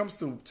 when it comes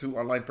to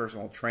online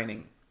personal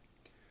training,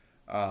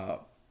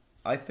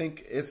 I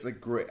think it's a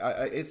great,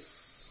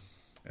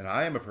 and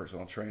I am a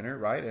personal trainer,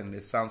 right? And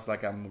it sounds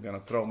like I'm going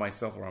to throw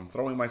myself, or I'm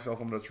throwing myself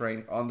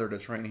under the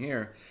train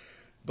here.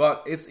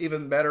 But it's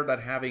even better than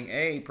having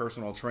a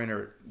personal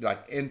trainer,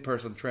 like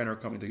in-person trainer,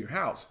 coming to your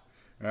house.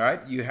 All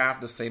right? You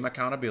have the same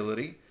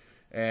accountability,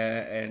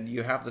 and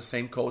you have the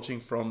same coaching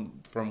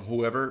from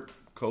whoever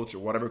coach or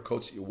whatever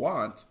coach you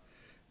want.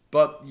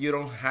 but you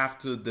don't have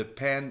to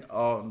depend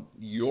on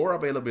your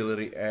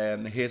availability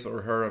and his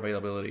or her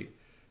availability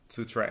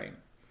to train.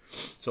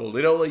 So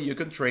literally you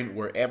can train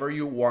wherever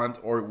you want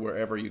or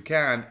wherever you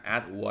can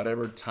at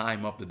whatever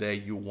time of the day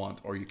you want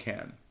or you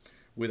can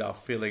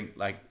without feeling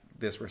like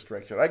this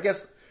restriction. I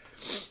guess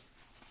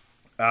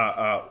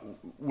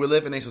we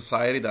live in a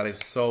society that is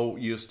so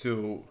used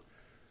to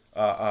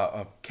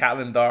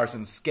calendars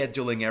and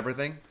scheduling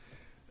everything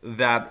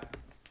that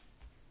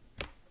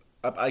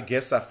I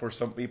guess that for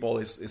some people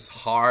it's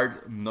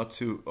hard not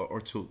to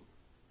or to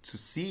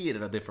see it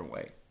in a different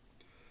way.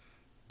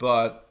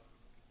 But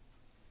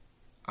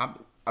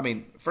I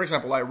mean, for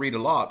example, I read a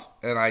lot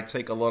and I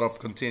take a lot of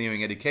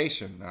continuing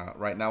education.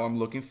 Right now, I'm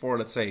looking for,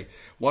 let's say,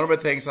 one of the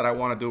things that I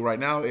want to do right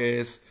now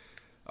is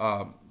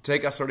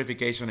take a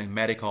certification in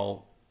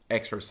medical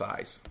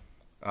exercise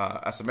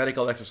as a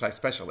medical exercise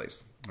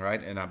specialist,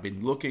 right? And I've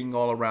been looking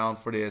all around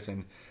for this,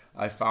 and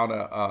I found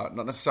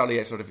not necessarily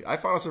a certification. I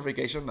found a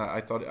certification that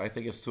I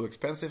think it's too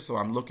expensive, so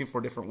I'm looking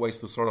for different ways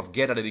to sort of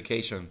get an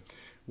education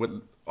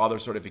with other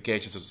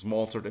certifications,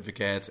 small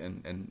certificates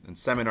and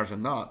seminars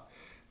and not.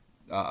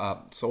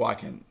 So I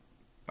can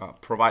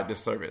provide this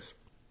service.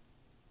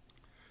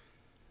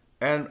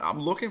 And I'm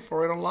looking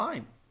for it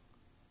online.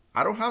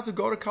 I don't have to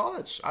go to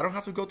college. I don't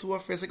have to go to a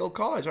physical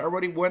college. I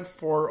already went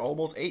for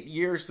almost 8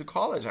 years to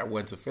college. I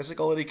went to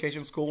physical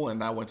education school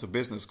and I went to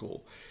business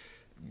school.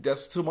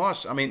 That's too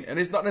much. I mean, and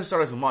it's not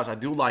necessarily too much. I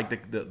do like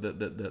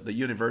the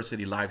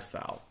university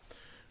lifestyle.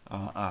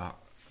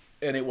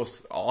 And it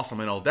was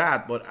awesome and all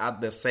that. But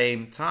at the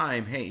same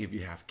time, hey, if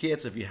you have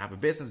kids, if you have a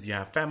business, you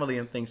have family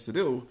and things to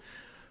do,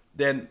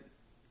 then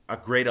a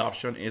great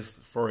option is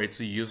for you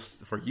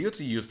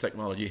to use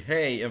technology.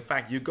 Hey, in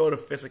fact, you go to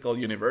physical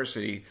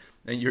university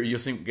and you're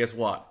using, guess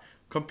what?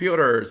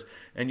 Computers,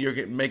 and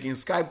you're making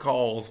Skype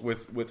calls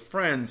with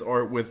friends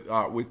or with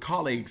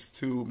colleagues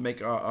to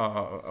make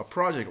a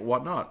project or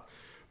whatnot.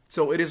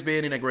 So it is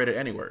being integrated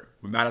anywhere.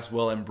 We might as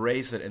well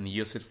embrace it and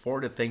use it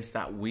for the things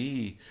that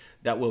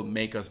will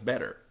make us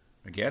better.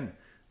 Again,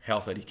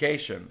 health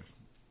education,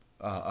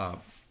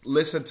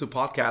 listen to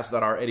podcasts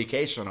that are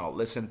educational.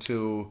 Listen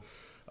to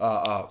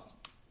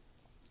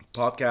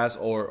podcasts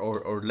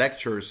or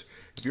lectures.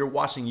 If you're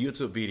watching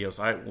YouTube videos,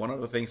 one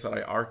of the things that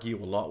I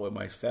argue a lot with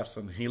my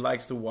stepson, he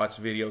likes to watch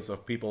videos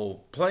of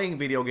people playing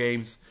video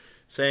games,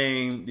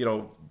 saying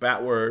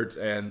bad words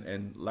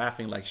and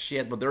laughing like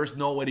shit. But there's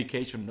no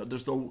education.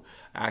 There's no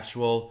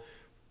actual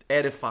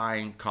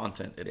edifying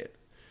content in it.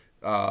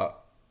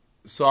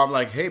 So I'm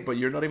like, hey, but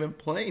you're not even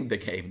playing the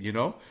game,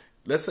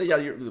 Let's say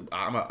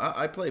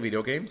I play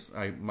video games.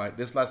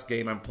 This last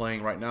game I'm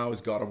playing right now is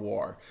God of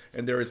War,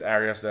 and there is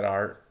areas that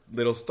are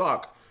little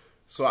stuck.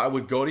 So I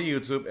would go to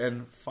YouTube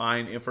and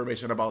find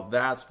information about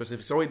that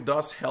specific. So it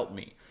does help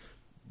me.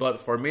 But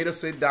for me to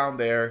sit down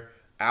there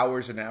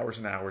hours and hours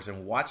and hours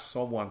and watch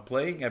someone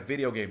playing a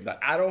video game that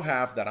I don't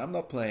have, that I'm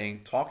not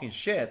playing, talking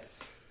shit,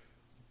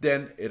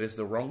 then it is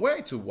the wrong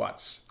way to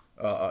watch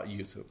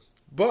YouTube.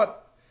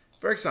 But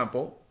for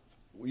example,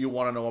 you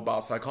want to know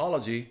about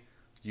psychology.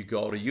 You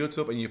go to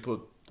YouTube and you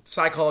put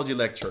psychology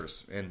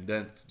lectures, and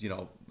then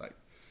like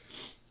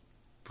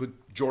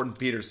put Jordan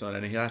Peterson,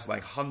 and he has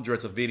like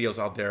hundreds of videos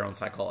out there on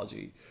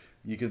psychology.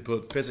 You can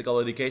put physical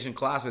education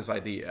classes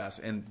ideas,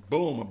 and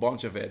boom, a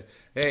bunch of it.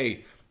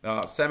 Hey,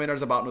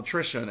 seminars about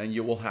nutrition, and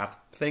you will have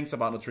things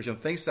about nutrition,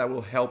 things that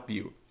will help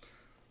you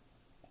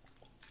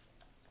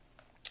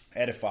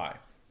edify.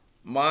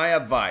 My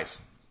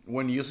advice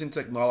when using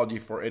technology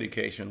for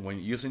education,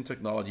 when using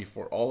technology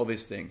for all of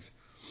these things,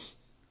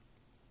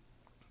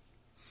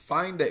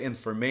 find the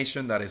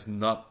information that is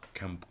not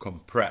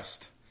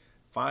compressed.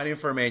 Find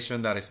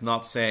information that is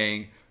not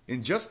saying,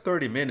 in just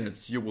 30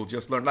 minutes, you will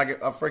just learn.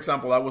 Like, for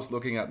example, I was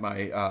looking at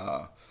my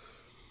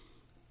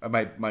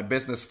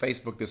business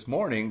Facebook this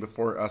morning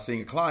before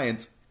seeing a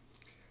client,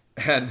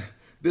 and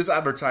this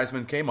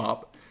advertisement came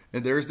up,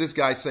 and there's this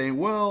guy saying,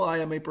 well, I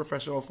am a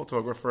professional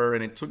photographer,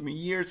 and it took me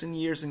years and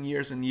years and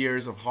years and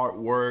years of hard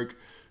work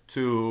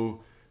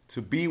to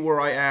be where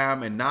I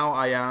am, and now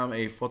I am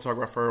a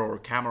photographer or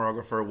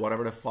camerographer,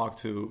 whatever the fuck,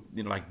 to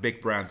like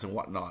big brands and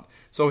whatnot.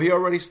 So he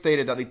already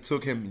stated that it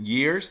took him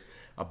years,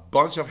 a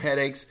bunch of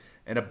headaches,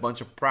 and a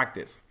bunch of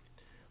practice.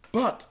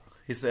 But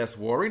he says,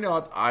 worry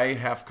not, I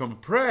have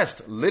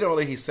compressed,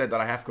 literally he said that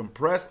I have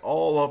compressed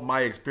all of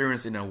my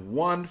experience in a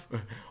one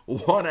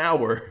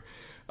hour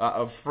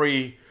of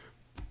free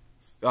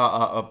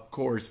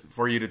course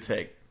for you to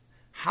take.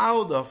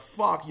 How the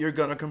fuck you're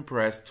gonna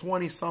compress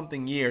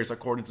 20-something years,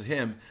 according to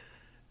him,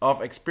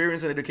 of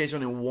experience and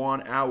education in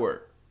 1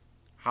 hour?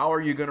 How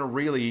are you gonna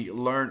really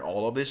learn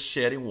all of this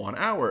shit in 1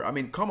 hour? I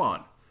mean, come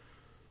on.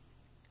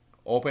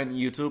 Open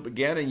YouTube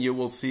again and you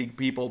will see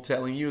people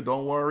telling you,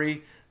 don't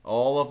worry,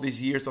 all of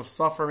these years of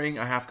suffering,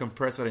 I have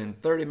compressed it in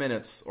 30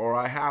 minutes, or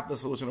I have the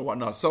solution and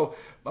whatnot. So,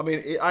 I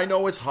mean, I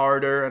know it's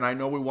harder, and I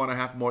know we want to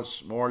have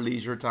much more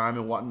leisure time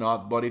and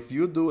whatnot, but if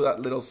you do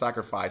that little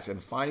sacrifice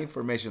and find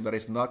information that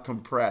is not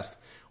compressed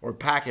or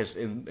packaged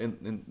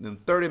in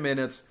 30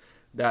 minutes,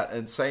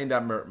 and saying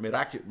that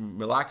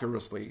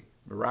miraculously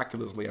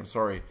miraculously, I'm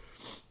sorry,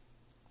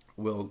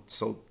 will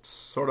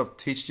sort of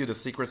teach you the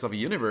secrets of the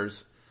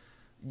universe,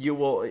 you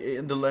will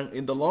in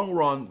the long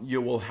run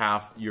you will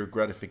have your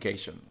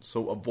gratification.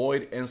 So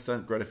avoid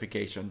instant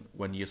gratification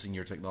when using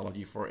your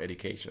technology for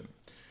education.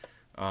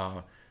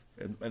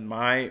 In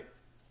my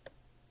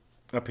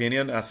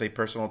opinion, as a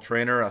personal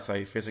trainer, as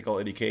a physical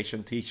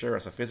education teacher,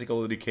 as a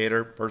physical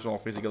educator, personal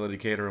physical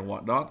educator and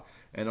whatnot,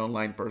 an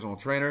online personal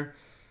trainer,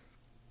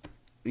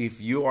 if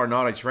you are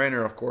not a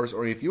trainer, of course,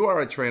 or if you are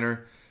a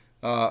trainer,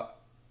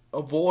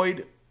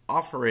 avoid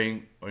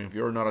offering, or if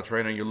you're not a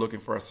trainer and you're looking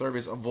for a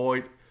service,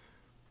 avoid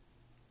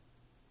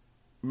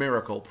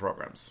miracle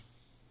programs.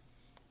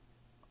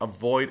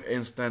 Avoid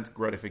instant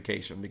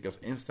gratification, because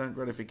instant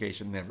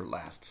gratification never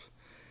lasts.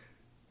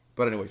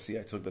 But anyway, see,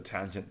 I took the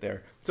tangent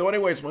there. So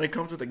anyways, when it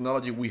comes to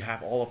technology, we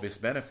have all of these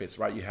benefits,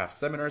 right? You have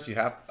seminars,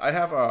 I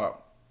have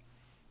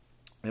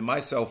in my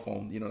cell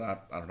phone,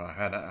 I don't know, I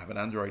have an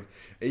Android.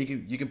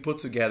 And you can put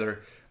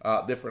together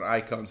different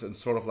icons and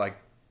sort of like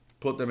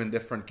put them in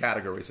different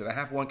categories. And I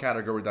have one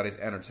category that is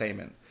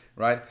entertainment,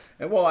 right?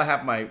 And well, I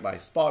have my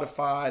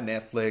Spotify,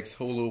 Netflix,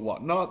 Hulu,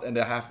 whatnot, and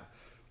I have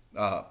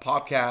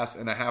podcasts,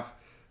 and I have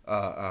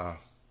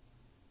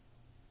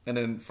and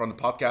then from the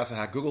podcast, I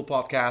have Google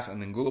Podcasts, and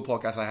then Google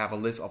Podcasts, I have a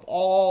list of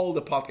all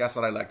the podcasts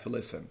that I like to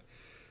listen.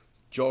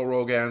 Joe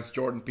Rogan's,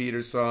 Jordan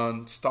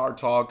Peterson, Star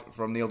Talk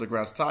from Neil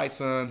deGrasse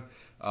Tyson,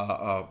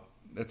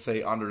 let's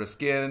say Under the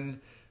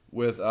Skin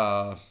with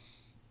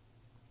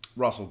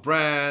Russell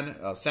Brand,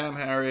 Sam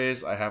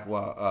Harris. I have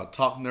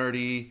Talk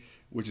Nerdy,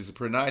 which is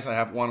pretty nice. I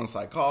have one on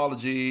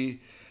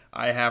psychology.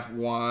 I have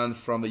one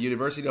from the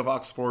University of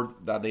Oxford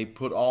that they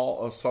put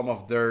some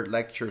of their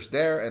lectures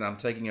there, and I'm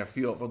taking a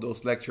few of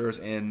those lectures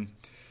in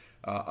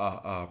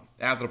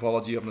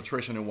anthropology of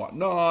nutrition and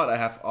whatnot. I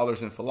have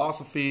others in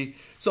philosophy.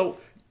 So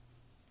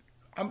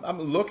I'm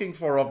looking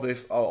for all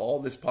this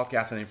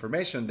podcast and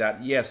information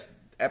that, yes,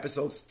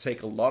 episodes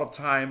take a lot of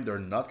time. They're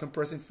not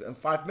compressed in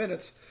 5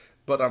 minutes,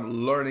 but I'm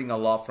learning a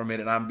lot from it,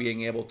 and I'm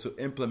being able to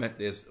implement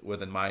this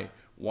within my,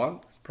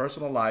 one,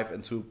 personal life,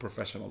 and two,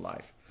 professional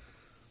life.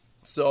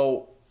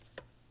 So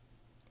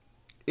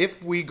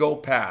if we go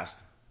past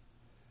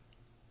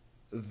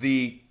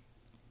the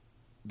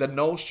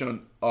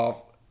notion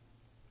of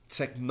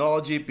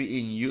technology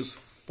being used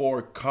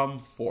for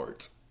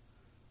comfort,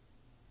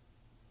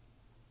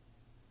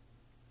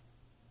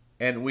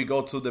 and we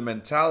go to the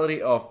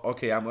mentality of,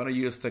 okay, I'm going to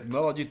use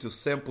technology to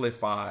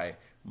simplify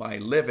my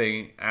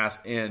living, as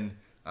in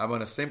I'm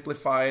going to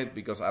simplify it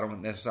because I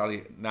don't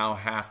necessarily now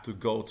have to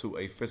go to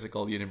a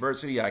physical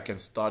university. I can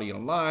study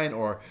online,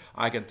 or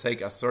I can take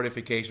a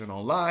certification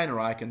online, or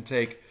I can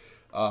take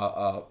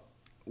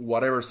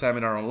whatever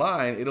seminar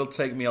online. It'll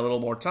take me a little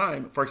more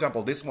time. For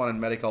example, this one in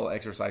medical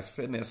exercise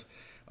fitness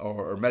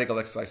or medical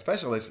exercise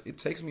specialist, it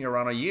takes me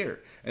around a year.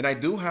 And I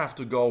do have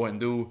to go and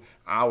do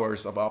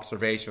hours of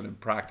observation and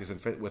practice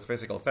with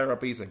physical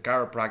therapies and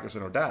chiropractors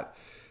and all that.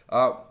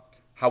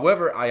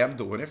 However, I am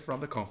doing it from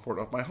the comfort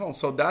of my home.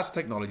 So that's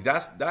technology.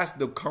 That's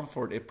the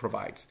comfort it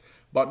provides,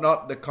 but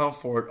not the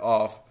comfort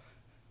of,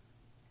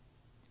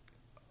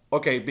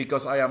 okay,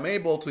 because I am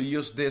able to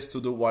use this to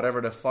do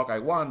whatever the fuck I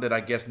want, then I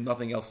guess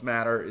nothing else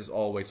matters, is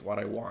always what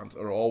I want,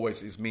 or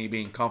always is me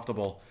being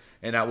comfortable,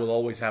 and I will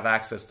always have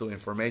access to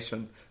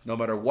information no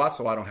matter what,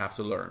 so I don't have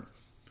to learn.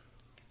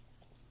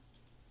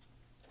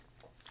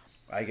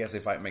 I guess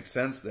if it makes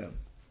sense, then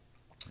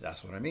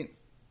that's what I mean.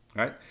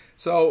 Right?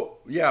 So,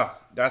 yeah,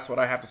 that's what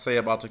I have to say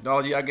about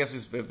technology. I guess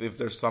if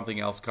there's something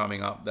else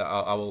coming up, that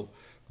I will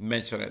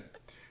mention it.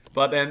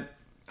 But then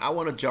I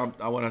want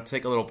to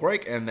take a little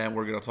break, and then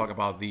we're going to talk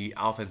about the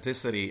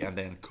authenticity and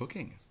then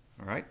cooking.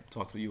 All right?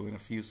 Talk to you in a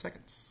few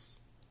seconds.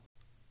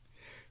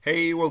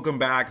 Hey, welcome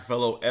back,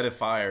 fellow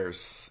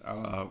edifiers.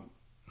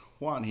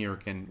 Juan here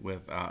again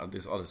with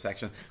this other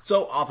section.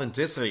 So,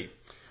 authenticity.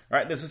 All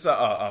right? This is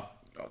a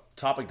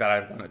topic that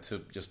I wanted to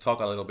just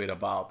talk a little bit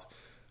about.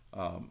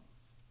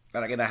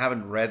 And again, I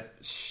haven't read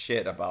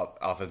shit about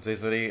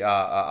authenticity,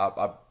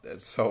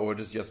 so it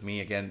is just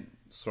me again,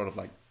 sort of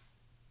like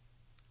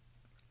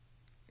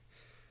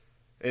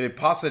in a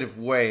positive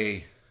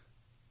way,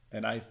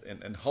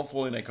 and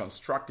hopefully in a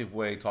constructive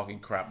way, talking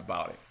crap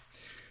about it.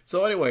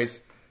 So, anyways,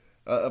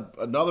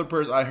 another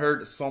person, I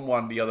heard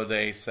someone the other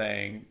day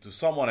saying to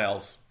someone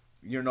else,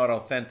 "You're not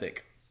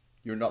authentic,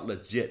 you're not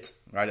legit."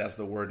 Right? That's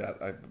the word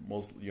that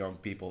most young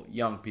people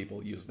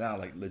use now,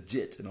 like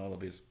legit, and all of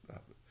this.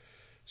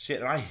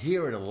 Shit, and I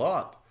hear it a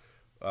lot.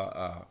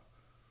 I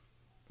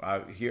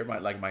hear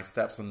my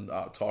stepson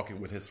talking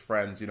with his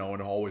friends, and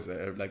always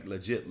like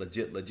legit.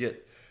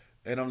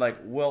 And I'm like,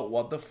 well,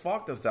 what the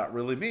fuck does that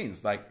really mean?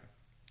 Like,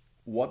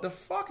 what the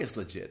fuck is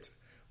legit?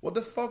 What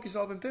the fuck is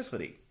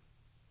authenticity?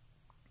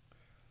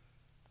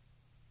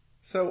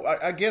 So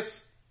I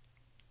guess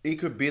it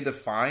could be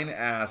defined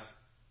as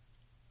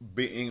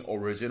being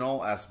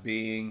original, as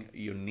being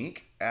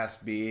unique, as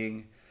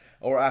being,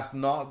 or as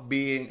not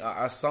being,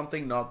 as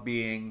something not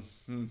being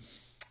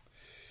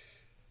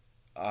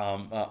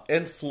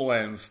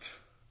influenced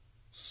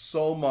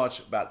so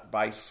much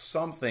by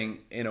something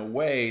in a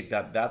way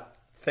that that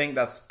thing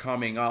that's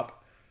coming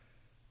up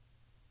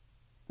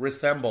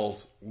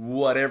resembles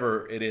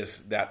whatever it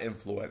is that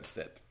influenced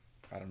it.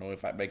 I don't know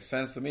if that makes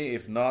sense to me.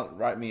 If not,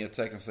 write me a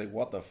text and say,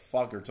 what the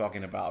fuck you're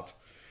talking about.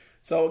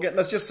 So again,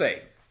 let's just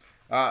say,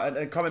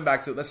 and coming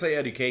back to, let's say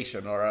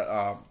education,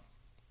 or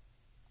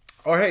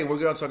hey, we're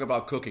going to talk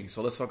about cooking.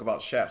 So let's talk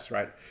about chefs,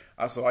 right?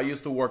 So I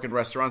used to work in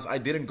restaurants. I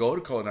didn't go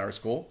to culinary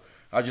school.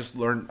 I just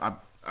learned, I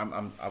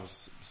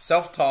was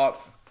self-taught,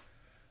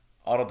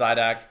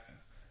 autodidact,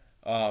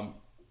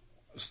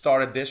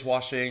 started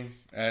dishwashing,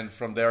 and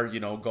from there,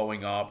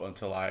 going up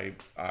until I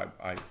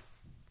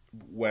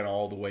went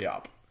all the way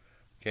up.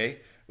 Okay,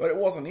 but it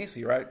wasn't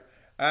easy, right?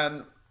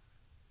 And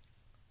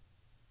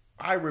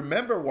I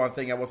remember one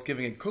thing. I was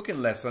giving a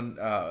cooking lesson.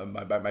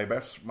 My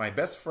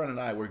best friend and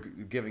I were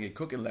giving a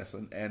cooking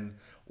lesson, and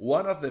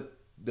one of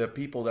the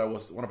people that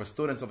was one of the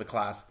students of the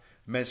class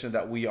mentioned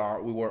that we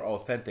were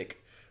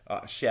authentic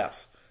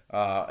chefs.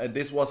 And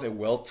this was a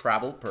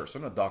well-traveled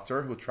person, a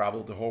doctor who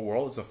traveled the whole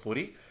world. It's a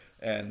foodie,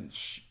 and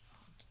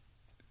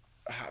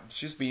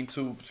she's been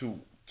to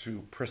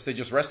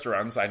prestigious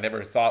restaurants. I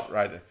never thought,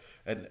 right,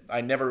 and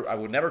I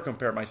would never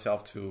compare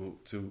myself to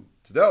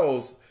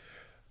those.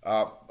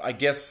 I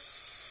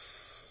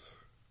guess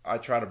I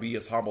try to be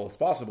as humble as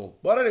possible.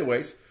 But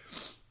anyways,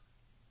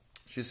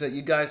 she said,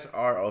 "You guys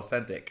are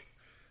authentic."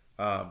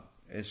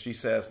 And she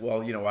says,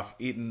 well, I've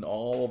eaten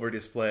all over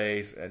this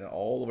place and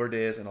all over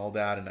this and all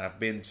that. And I've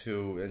been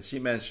to, and she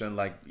mentioned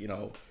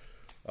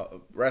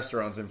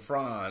restaurants in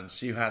France.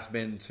 She has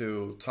been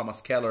to Thomas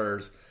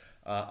Keller's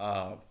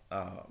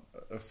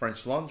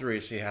French Laundry.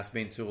 She has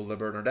been to Le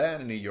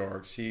Bernardin in New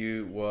York.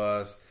 She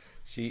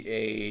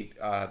ate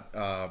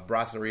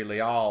Brasserie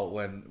Leal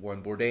when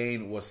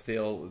Bourdain was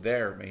still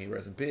there. May he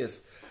rest in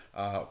peace.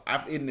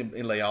 I've eaten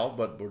in Leal,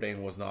 but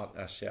Bourdain was not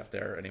a chef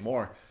there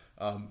anymore.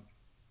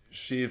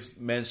 She's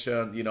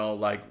mentioned,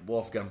 like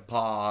Wolfgang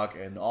Puck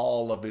and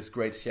all of these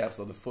great chefs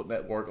of the Food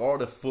Network or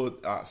the food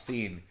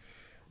scene.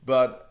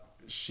 But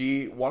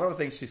one of the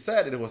things she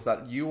said, it was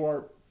that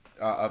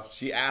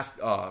she asked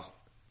us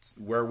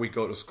where we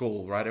go to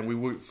school, right? And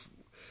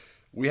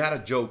we had a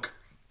joke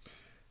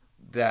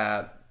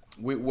that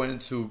we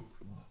went to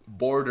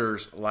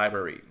Borders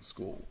Library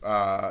School.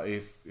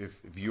 If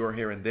you're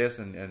hearing this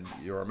and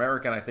you're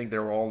American, I think they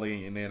were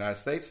only in the United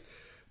States.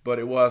 But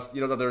it was,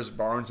 that there's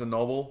Barnes and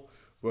Noble.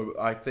 Well,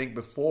 I think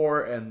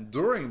before and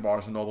during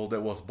Barnes & Noble, there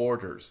was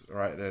Borders,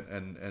 right?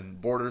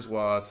 And Borders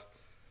was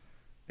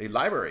a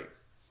library.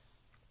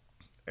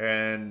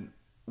 And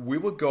we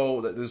would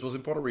go, this was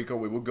in Puerto Rico,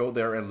 we would go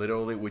there and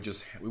literally we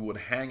would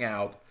hang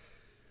out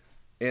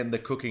in the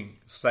cooking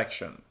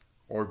section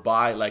or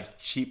buy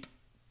cheap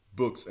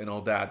books and all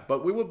that.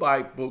 But we would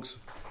buy books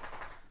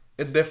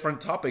in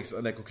different topics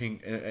in the cooking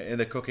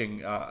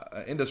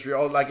industry,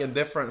 or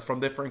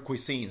from different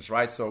cuisines,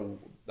 right? So,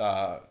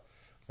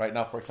 right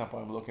now, for example,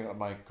 I'm looking at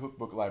my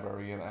cookbook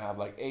library and I have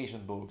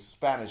Asian books,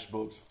 Spanish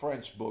books,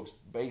 French books,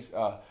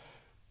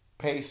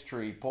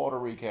 pastry, Puerto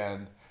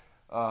Rican,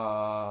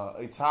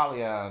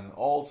 Italian,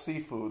 all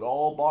seafood,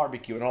 all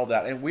barbecue and all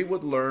that. And we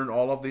would learn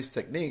all of these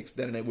techniques,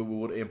 then we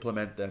would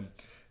implement them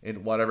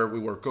in whatever we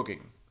were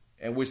cooking.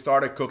 And we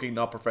started cooking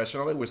not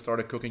professionally, we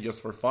started cooking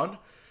just for fun.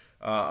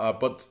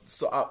 But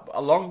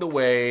along the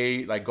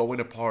way, going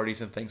to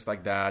parties and things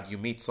like that, you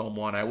meet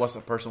someone. I was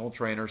a personal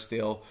trainer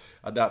still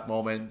at that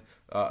moment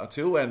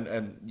too,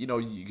 and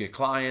you get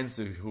clients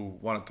who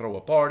want to throw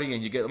a party,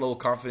 and you get a little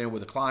confident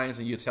with the clients,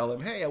 and you tell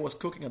them, hey, I was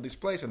cooking at this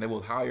place, and they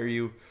will hire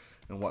you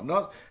and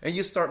whatnot, and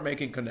you start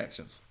making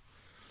connections.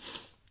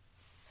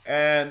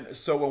 And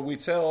so when we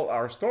tell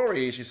our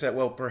story, she said,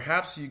 well,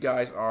 perhaps you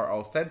guys are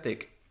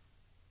authentic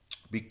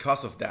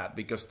because of that,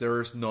 because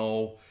there's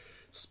no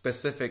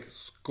specific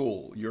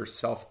school, you're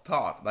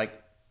self-taught.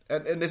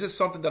 And this is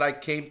something that I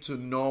came to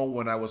know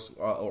when I was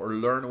or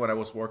learned when I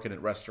was working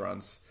at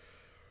restaurants.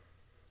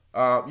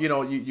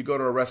 You go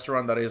to a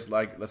restaurant that is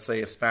let's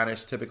say a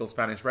typical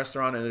Spanish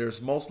restaurant, and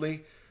there's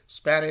mostly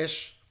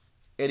Spanish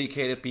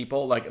educated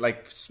people,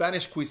 like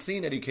Spanish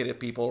cuisine educated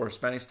people, or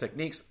Spanish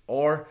techniques,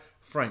 or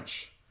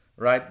French,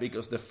 right?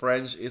 Because the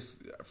French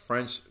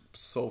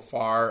so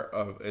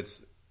far,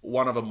 it's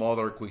one of the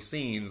modern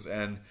cuisines,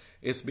 and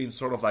it's been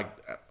sort of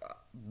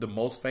the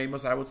most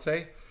famous, I would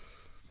say.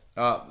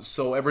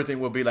 So everything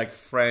will be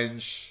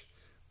French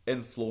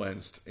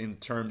influenced in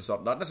terms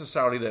of not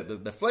necessarily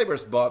the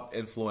flavors, but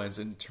influence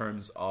in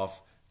terms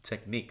of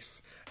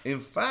techniques. In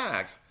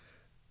fact,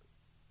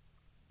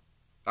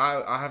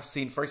 I have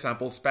seen, for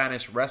example,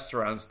 Spanish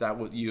restaurants that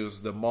would use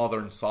the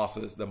modern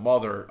sauces,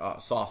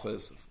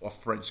 of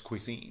French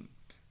cuisine,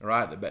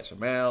 right? The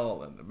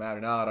bechamel and the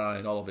marinara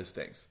and all of these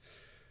things,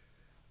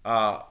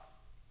 or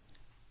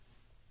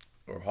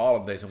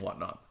hollandaise and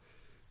whatnot.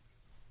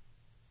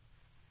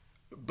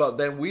 But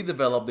then we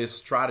develop these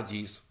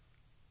strategies,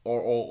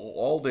 or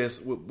all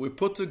this we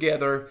put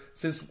together.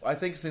 Since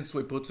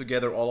we put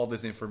together all of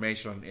this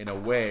information in a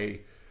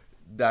way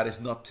that is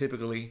not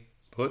typically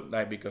put,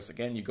 like, because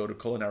again, you go to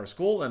culinary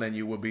school and then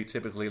you will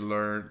typically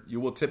learn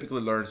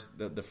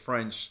the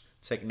French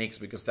techniques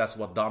because that's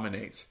what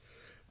dominates.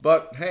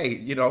 But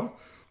hey,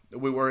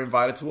 we were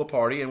invited to a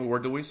party and we were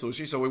doing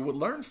sushi, so we would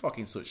learn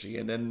fucking sushi.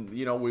 And then,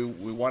 we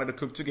wanted to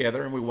cook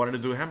together and we wanted to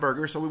do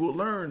hamburgers, so we would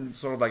learn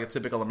sort of like a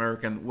typical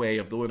American way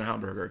of doing a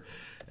hamburger.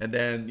 And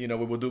then, we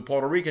would do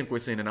Puerto Rican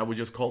cuisine, and I would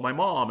just call my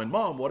mom, and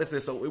Mom, what is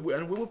this? And we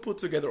would put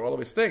together all of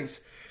these things,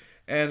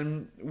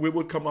 and we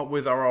would come up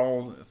with our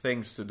own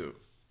things to do.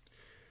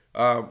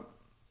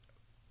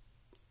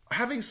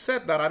 Having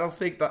said that, I don't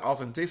think that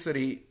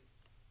authenticity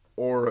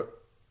or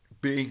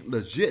being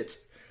legit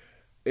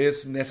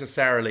is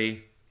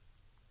necessarily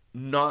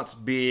not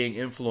being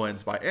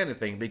influenced by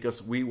anything,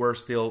 because we were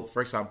still,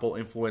 for example,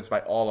 influenced by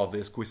all of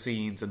these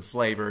cuisines and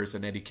flavors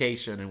and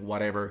education and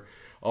whatever,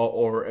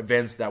 or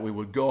events that we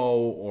would go,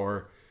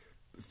 or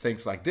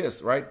things like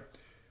this, right?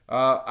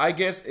 I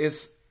guess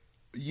it's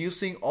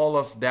using all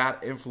of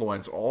that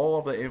influence, all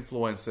of the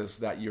influences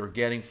that you're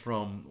getting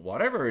from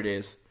whatever it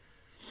is,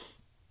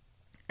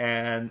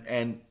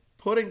 and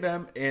putting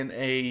them in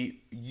a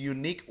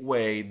unique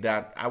way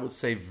that I would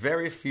say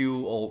very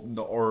few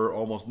or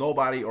almost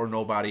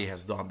nobody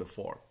has done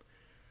before.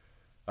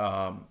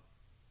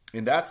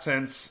 In that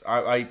sense,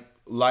 I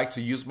like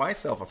to use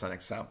myself as an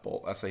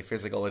example, as a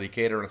physical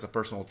educator and as a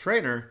personal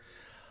trainer.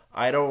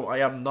 I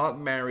am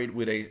not married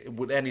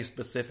with any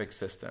specific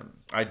system.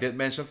 I did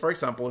mention, for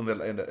example,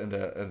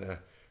 in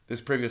this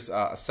previous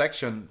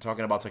section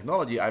talking about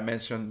technology, I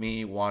mentioned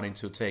me wanting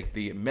to take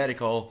the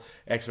medical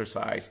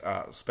exercise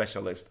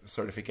specialist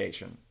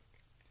certification.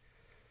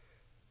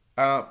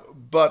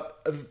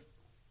 But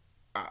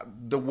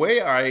the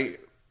way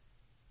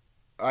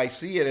I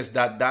see it is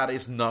that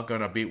is not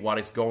going to be what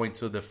is going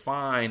to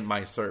define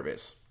my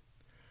service.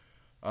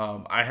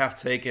 I have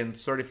taken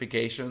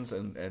certifications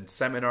and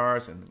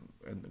seminars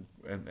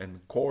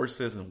and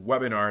courses and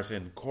webinars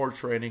in core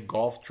training,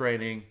 golf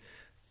training,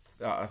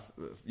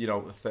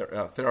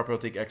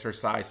 therapeutic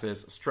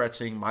exercises,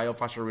 stretching,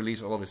 myofascial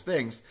release, all of these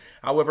things.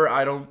 However,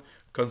 I don't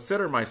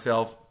consider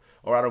myself,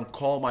 or I don't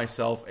call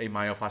myself a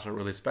myofascial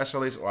release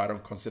specialist, or I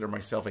don't consider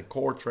myself a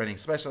core training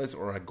specialist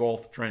or a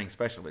golf training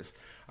specialist.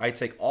 I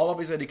take all of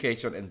this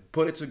education and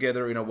put it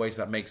together in a ways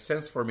that makes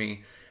sense for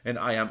me, and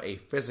I am a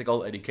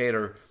physical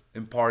educator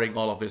imparting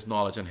all of this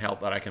knowledge and help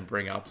that I can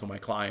bring out to my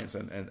clients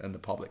and the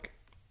public,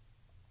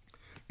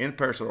 in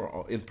person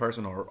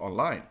or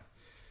online.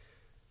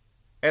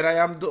 And I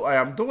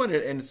am doing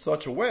it in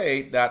such a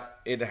way that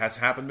it has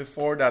happened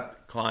before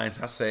that clients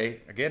have say,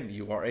 again,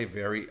 you are a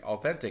very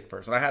authentic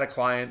person. I had a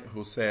client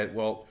who said,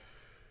 well,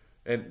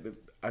 and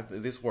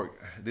this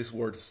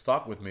word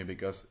stuck with me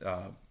because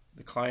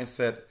the client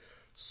said,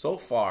 so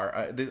far,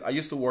 I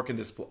used to work in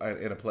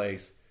a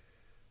place.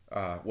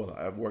 Well,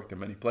 I've worked in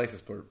many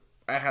places, but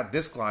I had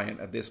this client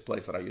at this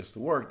place that I used to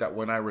work that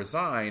when I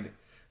resigned,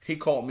 he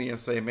called me and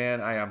said, man,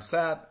 I am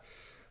sad.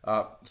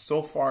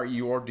 So far,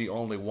 you're the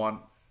only one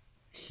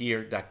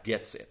here that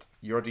gets it.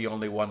 You're the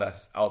only one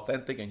that's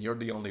authentic, and you're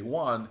the only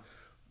one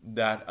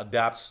that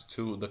adapts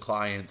to the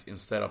client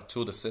instead of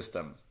to the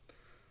system.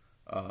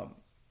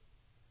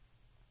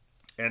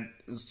 And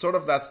sort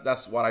of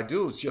that's what I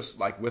do. It's just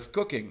like with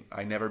cooking.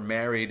 I never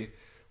married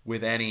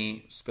with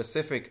any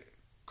specific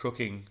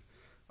cooking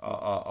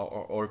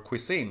or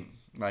cuisine.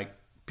 Like,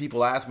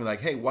 people ask me,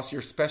 like, hey, what's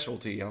your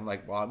specialty? And I'm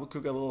like, well, I would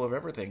cook a little of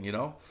everything,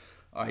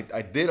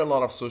 I did a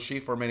lot of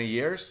sushi for many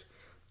years.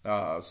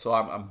 So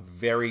I'm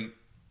very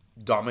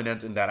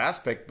dominant in that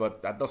aspect,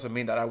 but that doesn't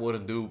mean that I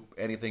wouldn't do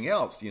anything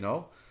else,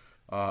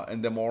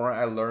 and the more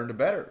I learn, the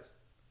better.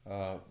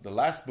 The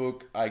last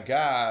book I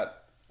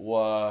got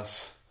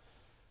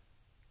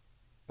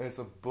it's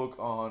a book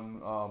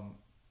on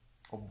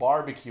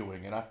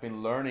barbecuing, and I've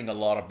been learning a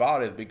lot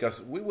about it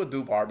because we would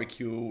do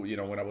barbecue,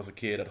 when I was a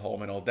kid at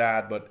home and all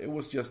that, but it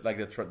was just like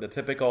the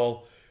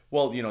typical,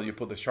 well, you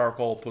put the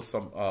charcoal, put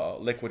some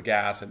liquid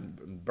gas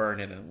and burn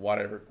it, and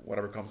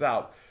whatever comes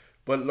out.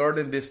 But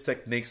learning these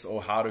techniques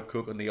of how to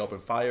cook on the open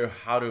fire,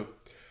 how to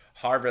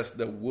harvest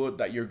the wood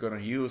that you're going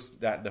to use,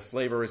 that the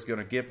flavor is going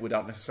to give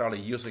without necessarily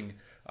using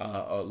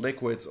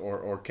liquids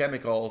or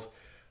chemicals,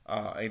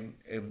 and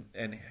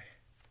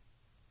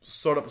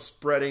sort of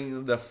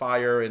spreading the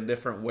fire in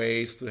different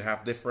ways to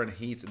have different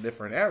heats in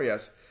different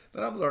areas,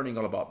 then I'm learning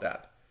all about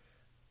that.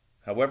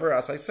 However,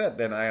 as I said,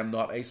 then I am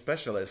not a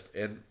specialist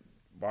in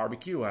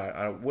barbecue.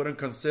 I wouldn't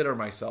consider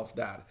myself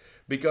that,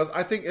 because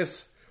I think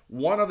it's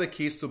one of the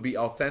keys to be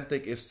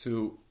authentic is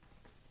to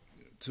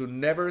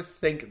never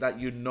think that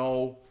you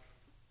know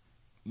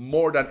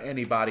more than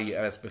anybody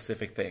at a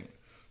specific thing.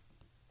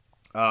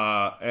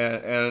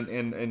 And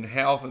in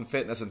health and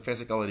fitness and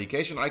physical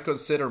education, I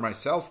consider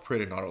myself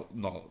pretty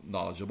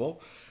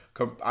knowledgeable.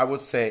 I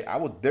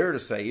would dare to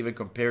say, even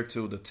compared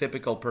to the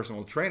typical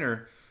personal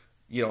trainer,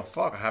 I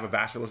have a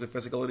bachelor's in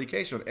physical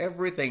education.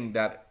 Everything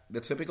that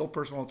the typical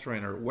personal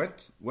trainer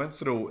went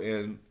through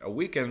in a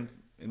weekend,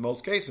 in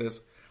most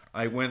cases,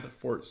 I went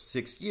for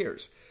 6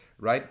 years.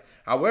 right?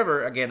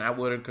 However, again, I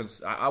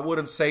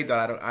wouldn't say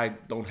that I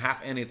don't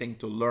have anything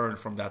to learn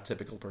from that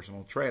typical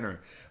personal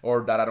trainer,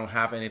 or that I don't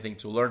have anything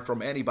to learn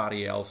from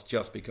anybody else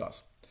just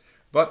because.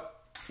 But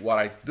what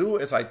I do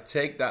is I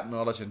take that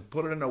knowledge and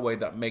put it in a way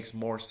that makes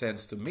more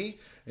sense to me,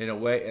 in a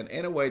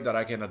way that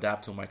I can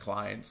adapt to my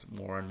clients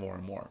more and more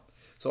and more.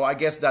 So I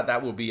guess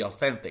that will be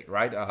authentic,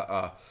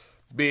 right?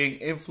 Being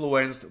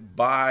influenced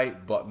by,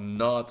 but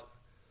not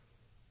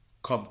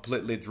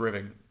completely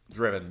driven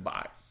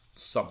by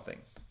something.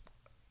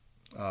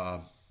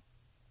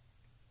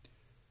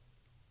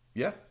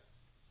 Yeah.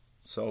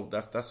 So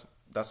that's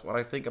what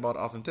I think about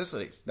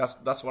authenticity.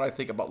 That's what I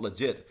think about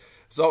legit.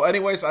 So,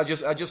 anyways, I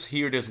just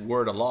hear this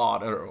word a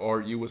lot,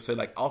 or you would say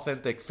like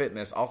authentic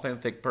fitness,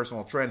 authentic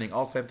personal training,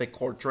 authentic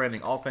core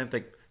training,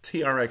 authentic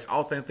TRX,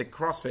 authentic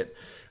CrossFit.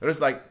 And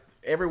it's like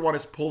everyone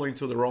is pulling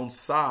to their own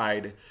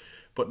side,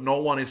 but no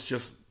one is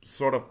just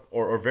sort of,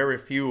 or very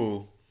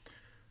few,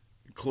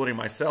 including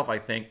myself, I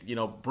think,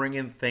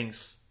 bringing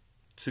things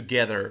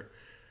together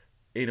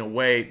in a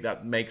way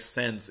that makes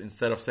sense,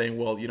 instead of saying,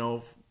 well,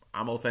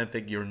 I'm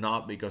authentic, you're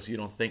not, because you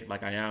don't think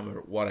like I am,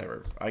 or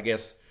whatever. I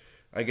guess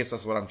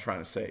that's what I'm trying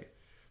to say.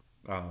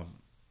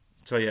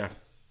 So yeah,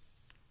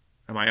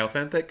 am I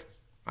authentic?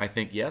 I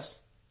think yes.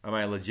 Am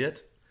I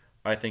legit?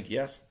 I think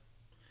yes.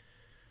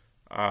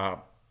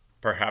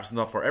 Perhaps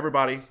not for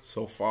everybody.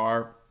 So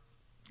far,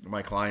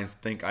 my clients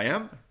think I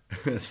am.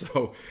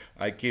 So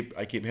I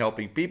keep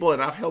helping people,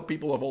 and I've helped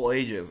people of all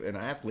ages and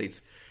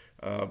athletes.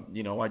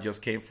 I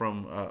just came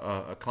from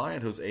a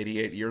client who's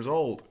 88 years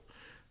old,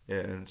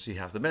 and she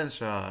has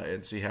dementia,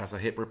 and she has a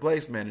hip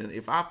replacement. And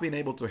if I've been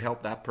able to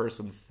help that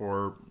person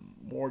for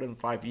more than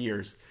 5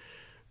 years,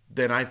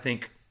 then I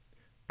think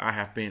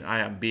I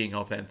am being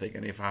authentic.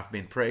 And if I've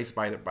been praised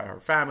by her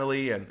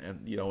family,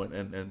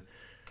 and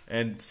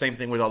same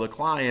thing with other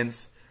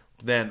clients,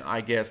 then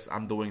I guess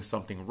I'm doing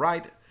something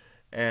right.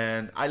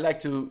 And I like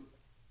to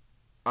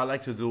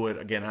do it,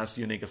 again, as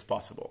unique as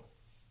possible.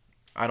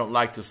 I don't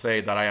like to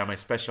say that I am a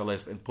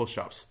specialist in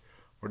push-ups,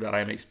 or that I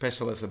am a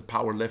specialist in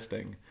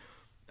powerlifting.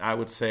 I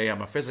would say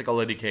I'm a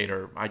physical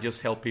educator. I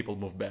just help people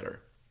move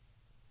better,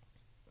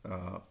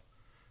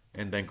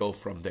 and then go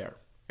from there.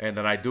 And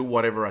then I do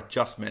whatever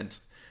adjustment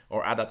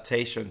or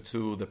adaptation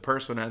to the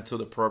person and to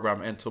the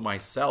program and to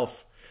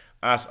myself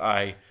as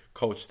I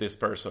coach this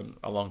person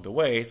along the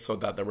way, so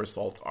that the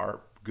results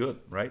are good,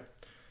 right?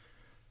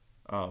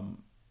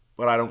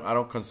 But I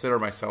don't consider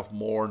myself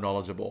more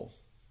knowledgeable.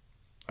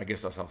 I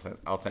guess that's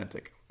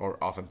authentic,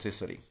 or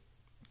authenticity.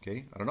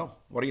 Okay, I don't know.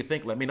 What do you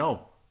think? Let me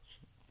know.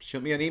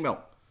 Shoot me an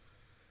email.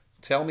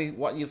 Tell me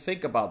what you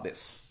think about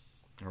this.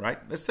 All right,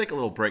 let's take a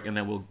little break, and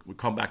then we'll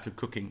come back to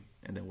cooking,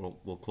 and then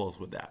we'll close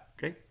with that.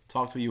 Okay,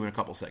 talk to you in a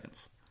couple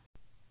seconds.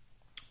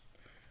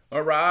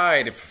 All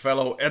right,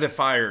 fellow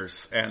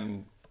edifiers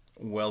and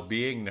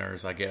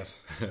well-beingers, I guess,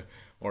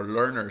 or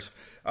learners.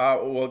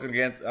 Welcome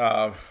again.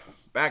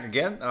 Back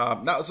again.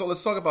 Now, so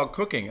let's talk about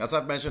cooking. As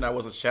I've mentioned, I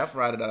was a chef,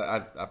 right?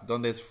 I've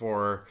done this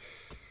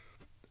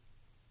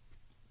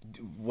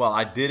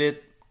I did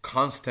it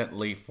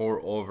constantly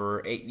for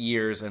over 8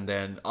 years, and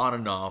then on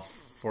and off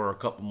for a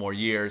couple more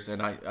years.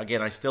 And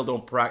I still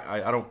don't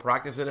I don't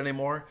practice it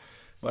anymore,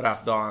 but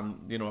I've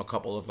done, a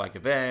couple of like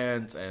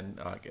events, and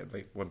like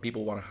when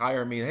people want to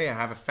hire me, hey, I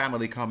have a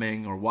family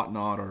coming or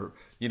whatnot, or,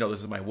 this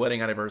is my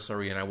wedding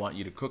anniversary and I want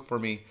you to cook for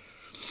me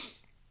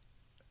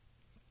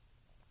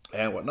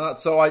and whatnot.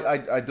 So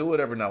I do it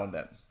every now and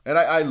then, and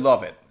I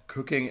love it.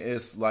 Cooking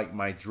is like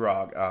my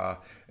drug,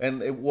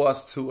 and it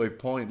was to a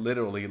point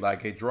literally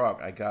like a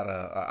drug.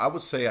 I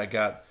would say I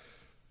got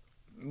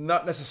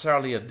not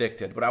necessarily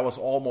addicted, but I was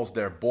almost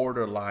there,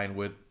 borderline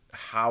with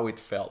how it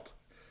felt.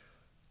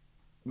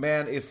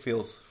 Man, it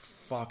feels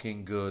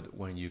fucking good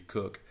when you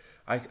cook.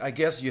 I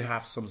guess you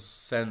have some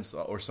sense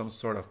or some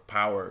sort of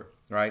power,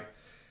 right?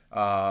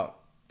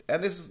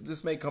 And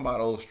this may come out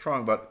a little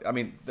strong, but I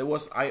mean,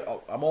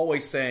 I'm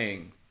always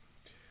saying,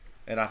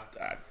 and I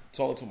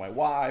told it to my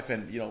wife,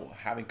 and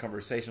having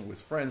conversation with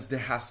friends,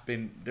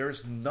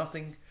 there's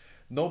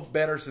no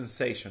better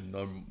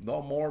sensation,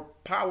 no more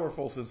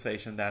powerful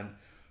sensation than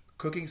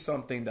cooking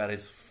something that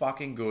is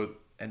fucking good,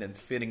 and then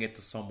feeding it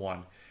to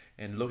someone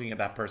and looking at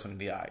that person in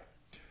the eye.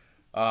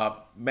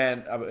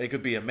 Man, it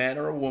could be a man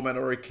or a woman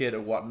or a kid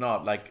or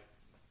whatnot. Like,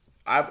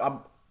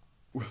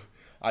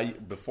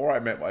 before I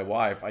met my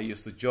wife, I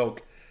used to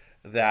joke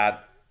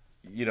that,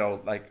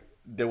 like,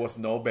 there was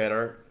no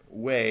better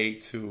way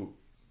to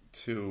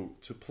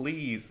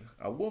please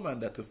a woman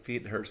than to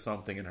feed her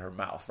something in her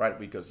mouth, right?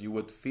 Because you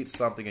would feed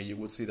something and you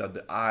would see that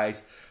the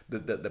eyes,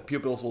 the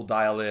pupils will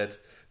dilate.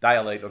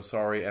 I'm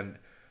sorry, and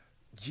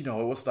it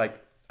was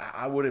like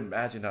I would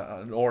imagine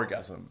an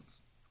orgasm.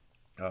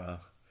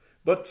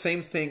 But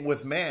same thing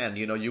with man.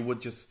 You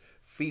would just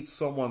feed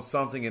someone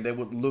something and they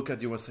would look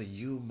at you and say,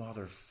 "You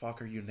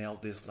motherfucker, you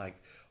nailed this!" Like,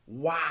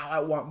 wow, I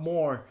want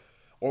more.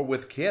 Or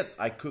with kids,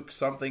 I cook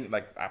something,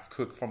 like I've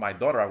cooked for my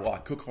daughter. I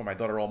cook for my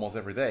daughter almost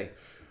every day.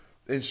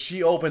 And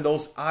she opened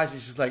those eyes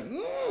and she's like,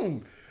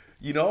 and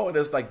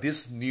there's like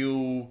this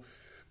new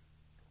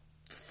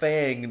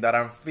thing that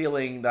I'm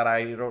feeling that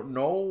I don't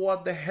know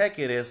what the heck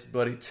it is,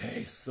 but it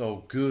tastes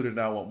so good and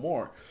I want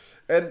more.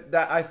 And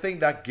that, I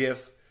think that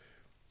gives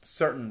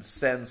certain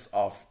sense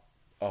of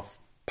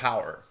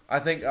power. I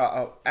think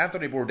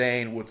Anthony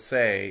Bourdain would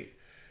say,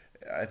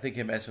 I think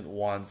he mentioned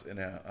once and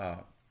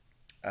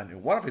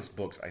in one of his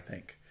books, I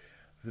think,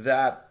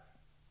 that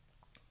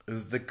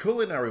the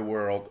culinary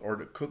world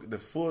or the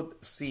food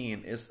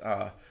scene is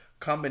a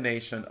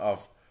combination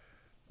of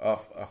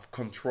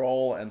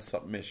control and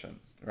submission,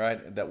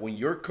 right? That when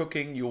you're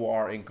cooking, you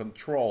are in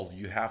control.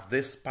 You have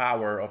this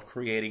power of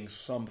creating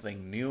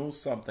something new,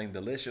 something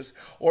delicious,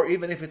 or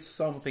even if it's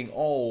something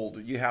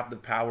old, you have the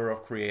power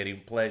of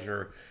creating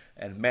pleasure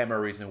and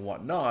memories and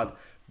whatnot.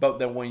 But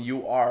then when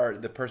you are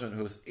the person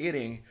who's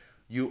eating,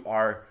 you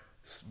are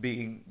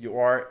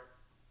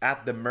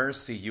at the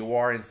mercy, you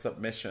are in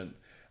submission.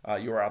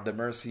 You are at the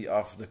mercy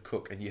of the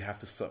cook, and you have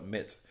to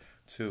submit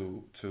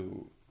to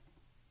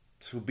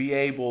be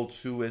able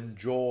to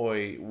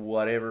enjoy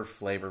whatever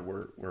flavor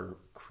we're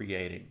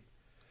creating.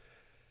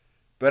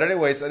 But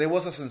anyways, and it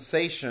was a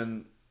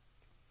sensation.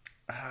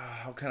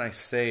 How can I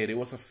say it? It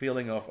was a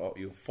feeling of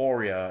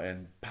euphoria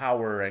and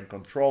power and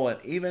control.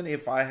 And even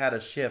if I had a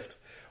shift,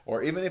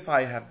 or even if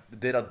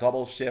did a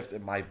double shift,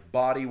 and my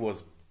body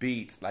was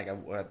beat,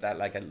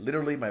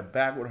 literally my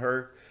back would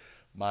hurt,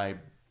 my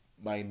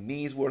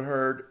knees would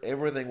hurt,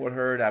 everything would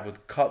hurt. I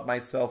would cut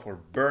myself or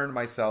burn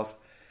myself.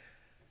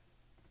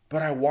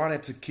 But I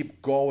wanted to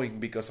keep going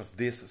because of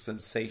this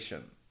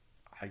sensation.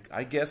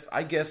 I guess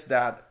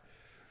that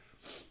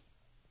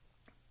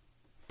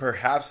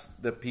perhaps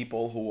the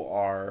people who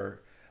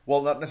are,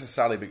 well, not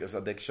necessarily, because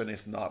addiction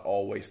is not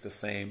always the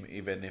same.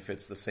 Even if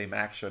it's the same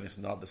action, it's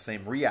not the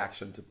same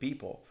reaction to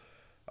people.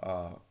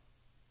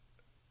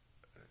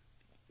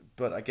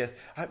 But I guess,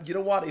 you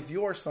know what? If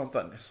you are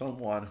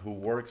someone who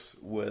works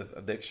with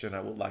addiction,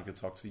 I would like to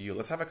talk to you.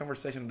 Let's have a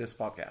conversation in this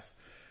podcast,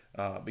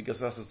 because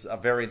this is a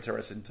very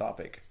interesting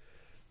topic.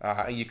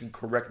 And you can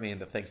correct me in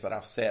the things that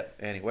I've said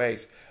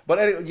anyways. But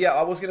anyway, yeah,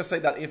 I was going to say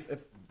that if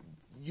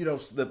you know,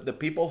 the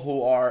people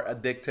who are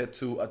addicted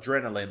to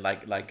adrenaline,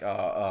 like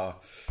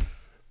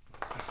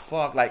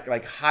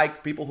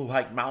hike, people who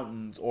hike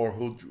mountains, or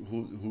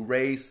who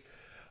race,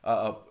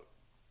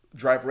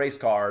 drive race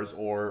cars,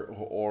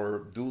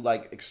 or do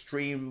like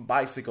extreme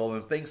bicycle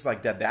and things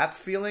like that, that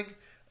feeling,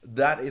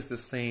 that is the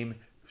same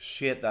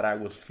shit that I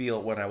would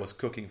feel when I was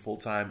cooking full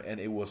time, and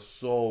it was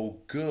so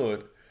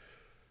good.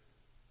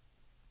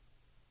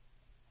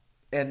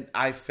 And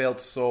I felt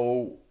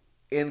so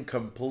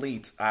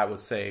incomplete, I would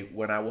say,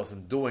 when I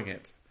wasn't doing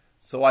it.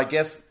 So I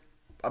guess,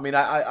 I mean,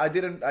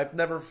 I've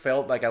never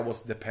felt like I was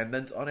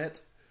dependent on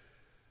it.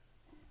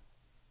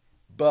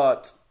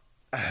 But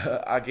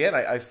again,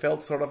 I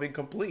felt sort of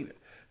incomplete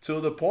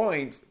to the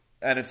point,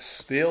 and it's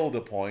still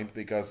the point,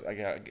 because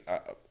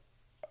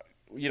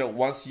you know,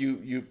 once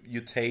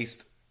you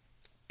taste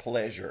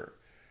pleasure,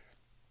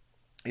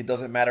 it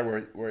doesn't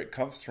matter where it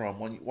comes from.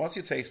 Once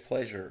you taste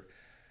pleasure,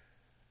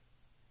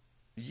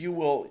 you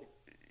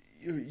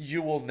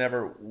will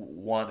never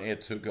want it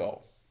to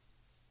go.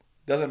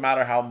 Doesn't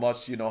matter how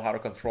much you know how to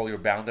control your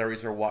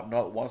boundaries or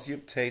whatnot. Once you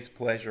taste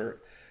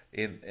pleasure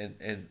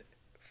in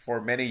for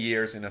many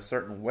years in a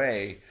certain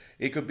way,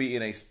 it could be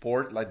in a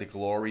sport, like the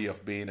glory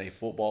of being a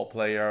football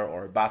player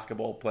or a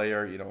basketball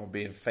player, you know,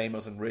 being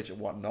famous and rich and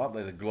whatnot,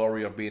 like the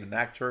glory of being an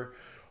actor,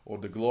 or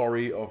the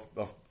glory of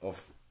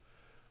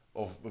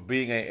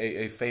being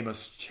a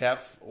famous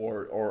chef,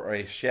 or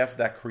a chef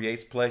that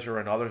creates pleasure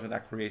in others and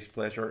that creates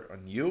pleasure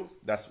on you.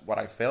 That's what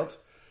I felt.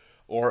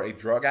 Or a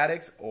drug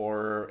addict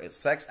or a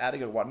sex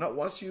addict or whatnot.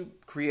 Once you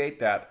create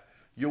that,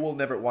 you will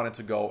never want it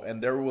to go,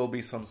 and there will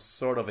be some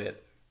sort of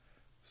it,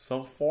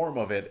 some form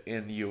of it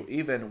in you,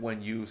 even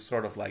when you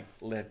sort of like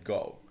let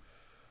go.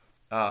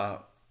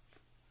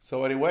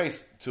 So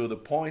anyways, to the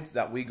point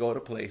that we go to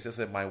places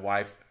and my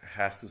wife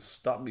has to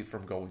stop me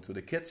from going to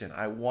the kitchen.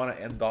 I want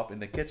to end up in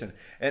the kitchen.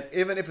 And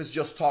even if it's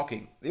just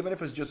talking, even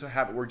if it's just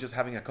we're just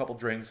having a couple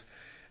drinks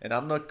and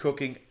I'm not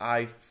cooking,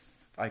 I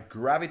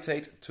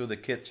gravitate to the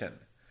kitchen.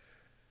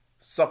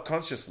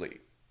 Subconsciously,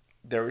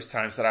 there is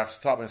times that I've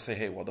stopped and say,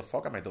 hey, what the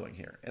fuck am I doing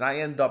here? And I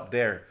end up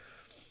there.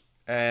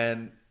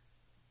 And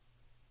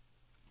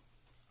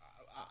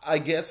I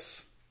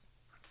guess,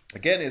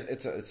 again,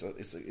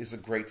 it's a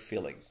great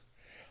feeling.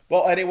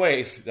 Well,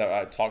 anyways,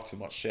 I talked too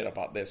much shit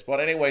about this. But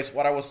anyways,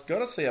 what I was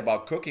going to say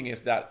about cooking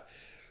is that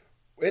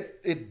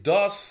it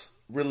does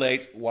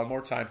relate one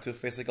more time to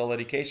physical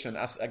education.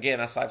 As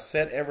I've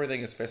said,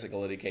 everything is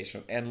physical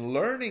education. And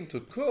learning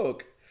to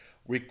cook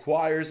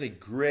requires a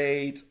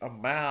great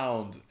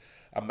amount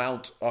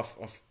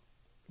of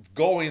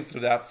going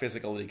through that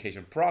physical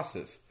education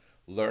process.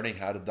 Learning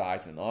how to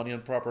dice an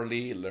onion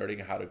properly, learning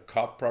how to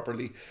cut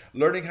properly,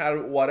 learning how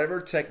to, whatever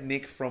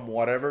technique from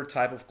whatever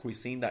type of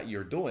cuisine that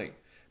you're doing.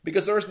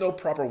 Because there is no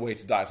proper way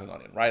to dice an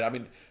onion, right? I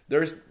mean,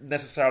 there's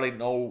necessarily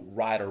no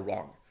right or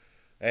wrong.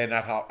 And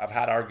I've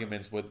had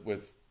arguments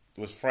with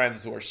with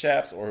friends who are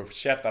chefs or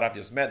chefs that I've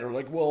just met. They're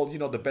like, well,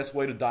 the best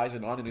way to dice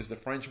an onion is the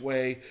French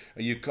way,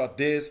 and you cut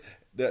this,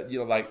 that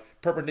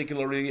like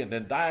perpendicularly and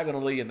then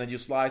diagonally, and then you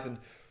slice, and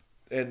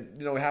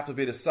it have to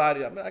be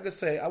decided. I mean,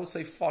 I would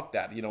say fuck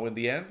that. In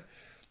the end,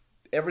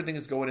 everything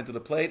is going into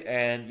the plate,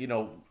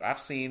 and I've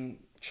seen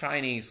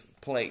Chinese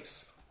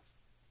plates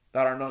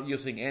that are not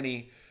using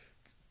any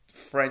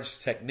French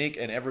technique,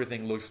 and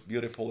everything looks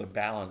beautiful and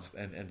balanced,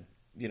 and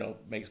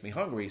makes me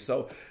hungry.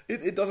 So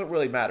it doesn't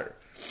really matter.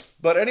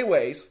 But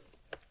anyways,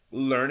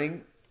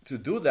 learning to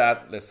do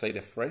that, let's say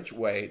the French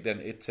way, then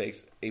it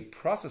takes a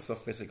process of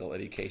physical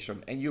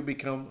education, and you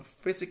become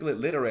physically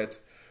literate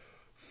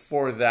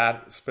for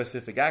that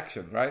specific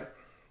action, right?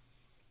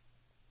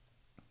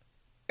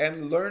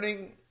 And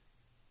learning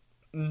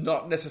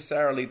not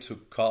necessarily to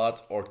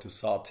cut or to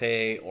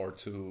saute or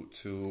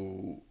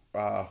to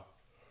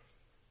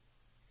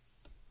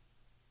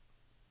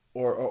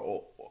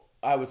or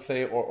I would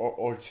say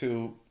or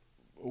to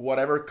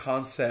whatever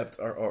concept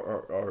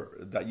or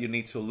that you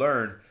need to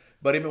learn.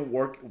 But even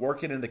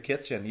working in the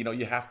kitchen,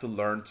 you have to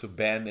learn to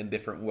bend in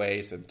different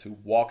ways and to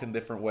walk in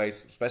different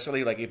ways.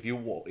 Especially like if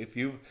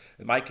you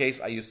in my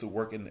case, I used to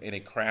work in a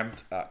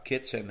cramped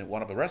kitchen in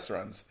one of the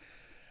restaurants,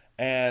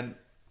 and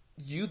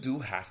you do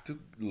have to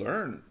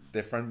learn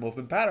different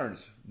movement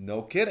patterns.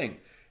 No kidding.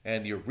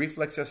 And your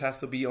reflexes has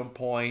to be on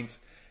point.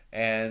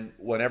 And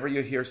whenever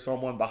you hear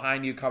someone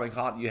behind you coming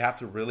hot, you have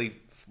to really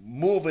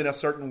move in a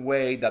certain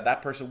way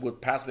that person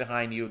would pass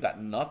behind you,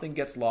 that nothing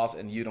gets lost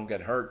and you don't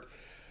get hurt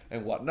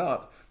and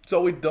whatnot.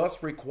 So it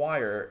does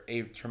require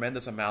a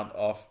tremendous amount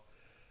of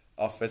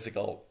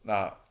physical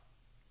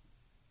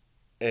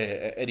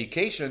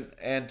education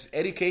and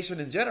education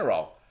in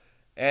general.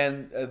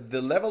 And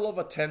the level of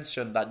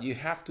attention that you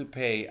have to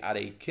pay at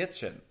a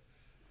kitchen,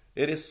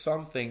 it is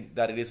something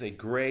that it is a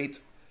great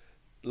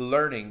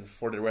learning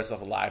for the rest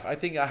of life. I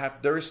think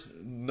there is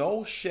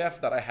no chef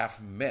that I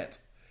have met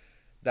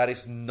that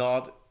is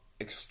not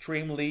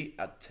extremely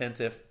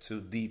attentive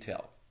to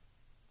detail.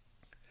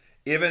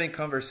 Even in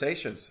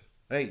conversations,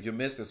 hey, you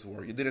missed this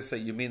word. You didn't say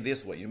you mean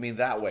this way. You mean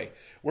that way.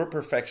 We're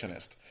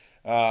perfectionists.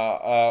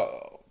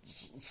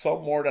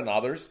 Some more than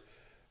others.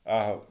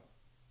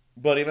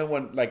 But even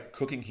when like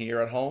cooking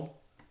here at home,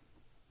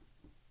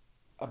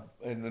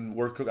 and then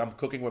I'm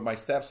cooking with my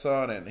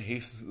stepson, and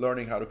he's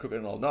learning how to cook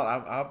and all. No,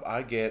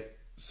 I get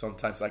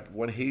sometimes like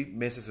when he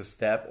misses a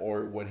step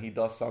or when he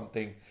does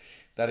something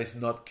that is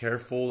not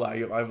careful,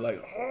 I'm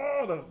like,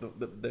 oh,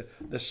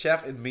 the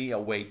chef in me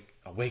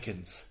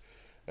awakens,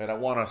 and I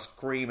want to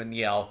scream and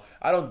yell.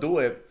 I don't do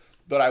it,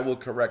 but I will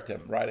correct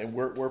him, right? And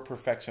we're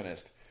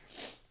perfectionists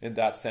in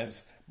that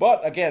sense.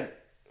 But again,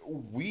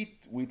 we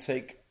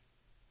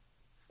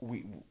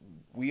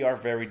are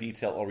very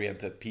detail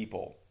oriented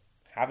people.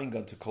 Having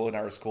gone to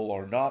culinary school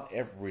or not,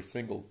 every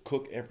single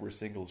cook, every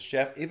single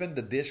chef, even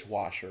the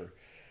dishwasher,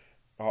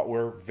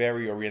 we're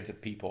very oriented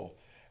people,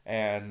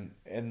 and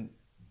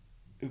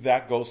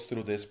that goes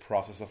through this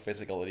process of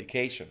physical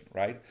education,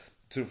 right?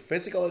 To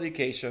physical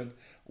education,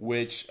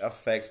 which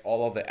affects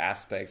all of the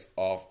aspects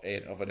of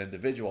an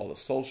individual: the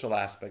social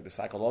aspect, the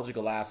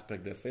psychological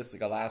aspect, the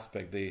physical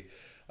aspect, the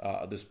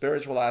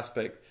spiritual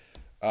aspect.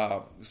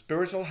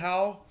 Spiritual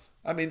how?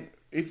 I mean,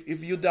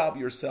 if you doubt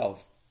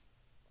yourself,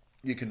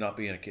 you cannot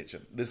be in a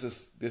kitchen.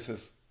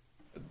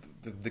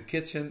 The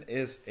kitchen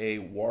is a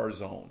war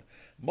zone.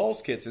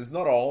 Most kitchens,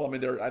 not all. I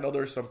mean, I know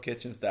there's some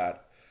kitchens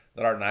that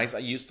are nice. I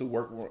used to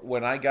work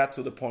when I got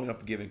to the point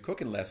of giving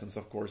cooking lessons.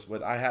 Of course,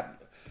 when I had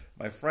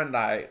my friend, and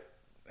I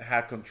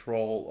had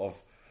control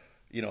of,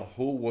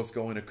 who was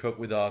going to cook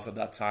with us at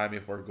that time.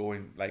 If we're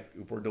doing like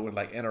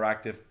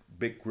interactive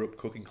big group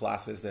cooking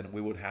classes, then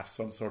we would have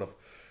some sort of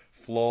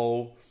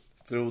flow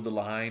through the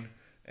line,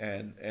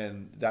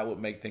 and that would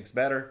make things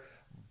better.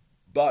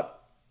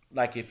 But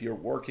like if you're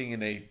working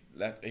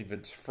if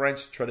it's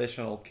French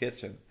traditional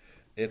kitchen,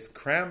 it's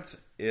cramped,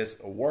 it's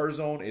a war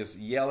zone, it's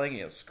yelling,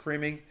 it's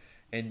screaming,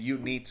 and you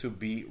need to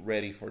be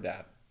ready for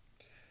that.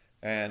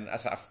 And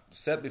as I've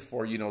said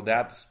before,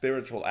 that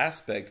spiritual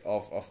aspect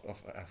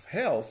of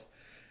health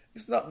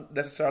is not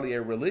necessarily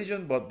a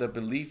religion, but the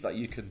belief that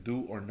you can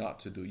do or not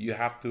to do.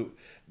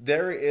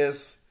 There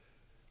is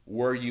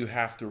where you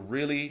have to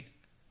really,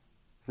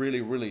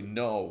 really, really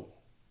know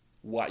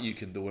what you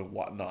can do and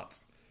what not.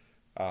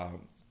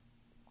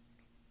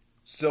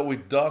 So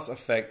it does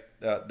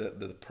affect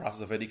the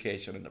process of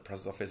education and the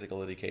process of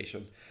physical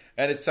education.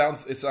 And it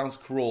sounds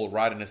cruel,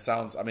 right? And it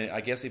sounds, I mean,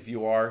 I guess if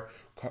you are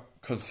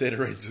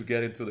considering to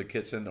get into the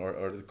kitchen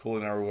or the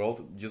culinary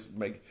world,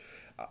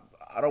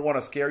 I don't want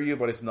to scare you,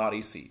 but it's not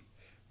easy.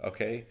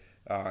 Okay,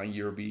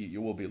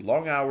 you will be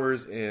long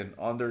hours and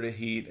under the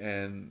heat,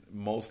 and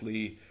most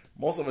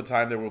of the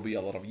time there will be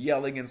a lot of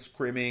yelling and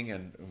screaming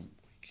and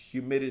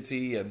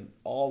humidity and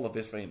all of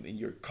this, and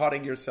you're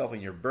cutting yourself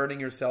and you're burning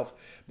yourself.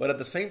 But at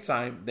the same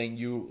time, then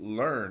you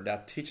learn,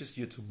 that teaches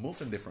you to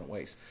move in different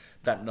ways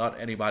that not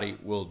anybody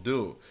will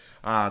do.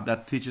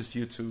 That teaches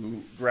you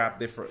to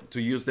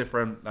use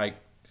different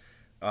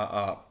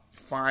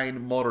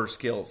fine motor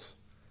skills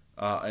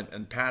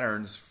and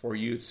patterns for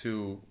you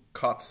to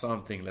cut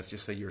something, let's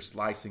just say you're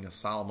slicing a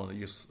salmon,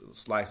 you're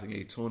slicing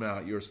a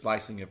tuna, you're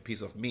slicing a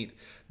piece of meat,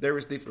 there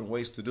is different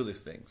ways to do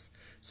these things.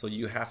 So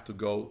you have to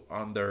go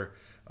under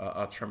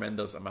a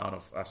tremendous amount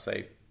of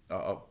say,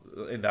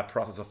 in that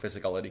process of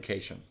physical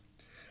education.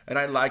 And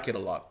I like it a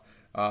lot.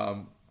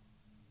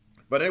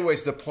 But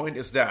anyways, the point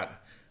is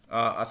that,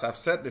 as I've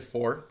said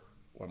before,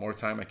 one more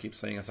time, I keep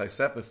saying as I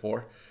said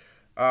before,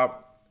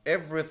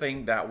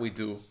 everything that we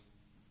do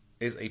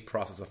is a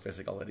process of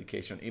physical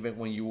education. Even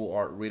when you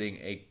are reading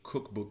a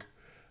cookbook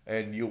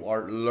and you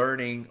are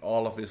learning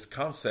all of these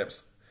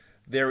concepts,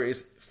 there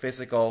is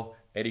physical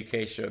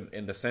education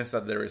in the sense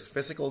that there is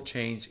physical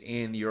change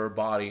in your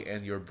body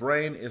and your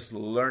brain is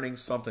learning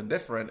something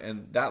different,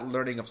 and that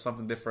learning of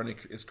something different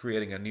is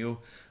creating a new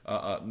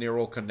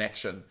neural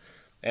connection.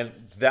 And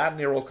that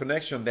neural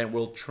connection then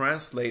will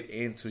translate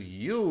into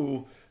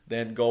you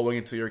then going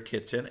into your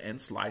kitchen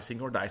and slicing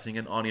or dicing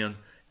an onion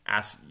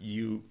as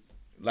you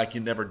like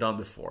you never done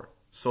before.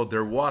 So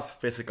there was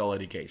physical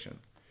education,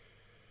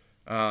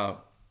 and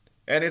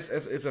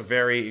it's a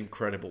very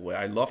incredible way.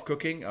 I love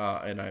cooking,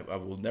 and I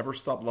will never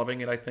stop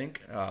loving it. I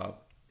think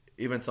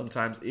even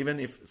sometimes,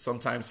 even if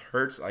sometimes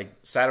hurts, like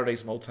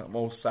Saturdays,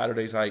 most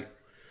Saturdays I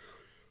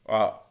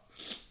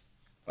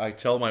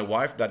tell my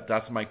wife that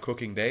that's my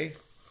cooking day,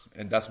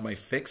 and that's my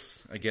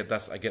fix. I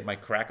get my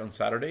crack on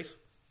Saturdays,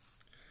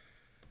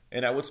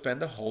 and I would spend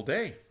the whole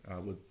day. I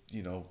would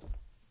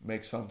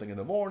make something in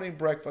the morning,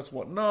 breakfast,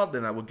 whatnot.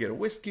 Then I would get a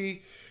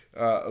whiskey,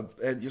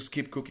 and just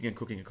keep cooking and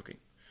cooking and cooking.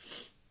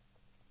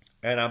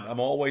 And I'm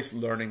always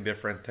learning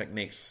different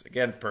techniques.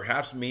 Again,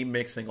 perhaps me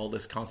mixing all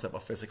this concept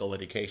of physical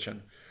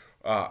education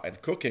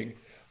and cooking,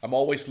 I'm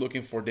always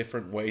looking for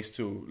different ways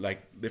to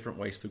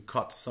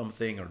cut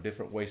something, or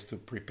different ways to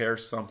prepare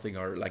something,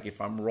 or like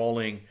if I'm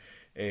rolling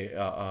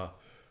a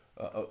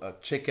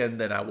chicken,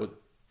 then I would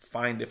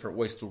find different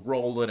ways to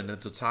roll it and then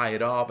to tie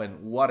it up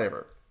and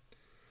whatever.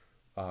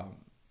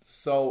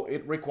 So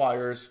it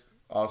requires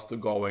us to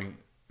going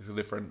to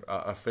different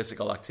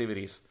physical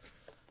activities,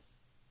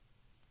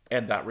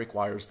 and that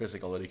requires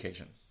physical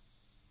education.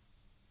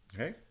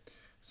 Okay,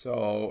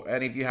 so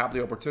and if you have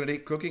the opportunity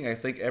cooking, I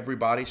think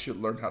everybody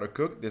should learn how to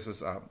cook. This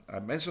is I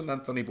mentioned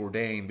Anthony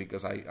Bourdain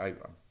because I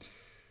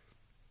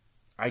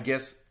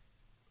guess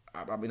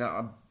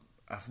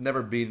I've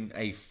never been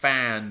a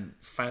fan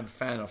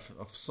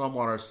of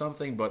someone or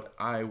something, but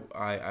I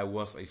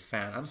was a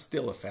fan. I'm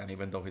still a fan,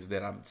 even though he's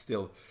dead. I'm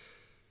still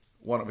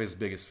one of his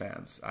biggest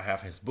fans. I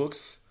have his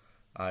books.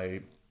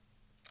 I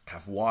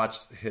have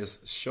watched his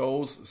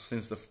shows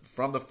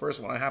from the first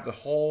one. I have the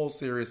whole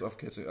series of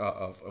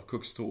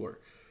Cook's Tour,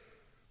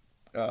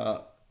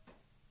 and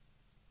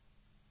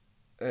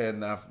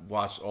I've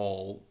watched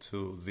all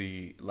to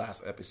the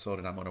last episode,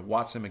 and I'm going to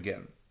watch him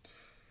again.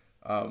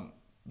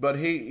 But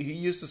he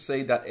used to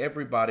say that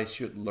everybody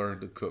should learn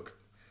to cook,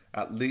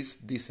 at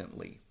least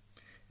decently.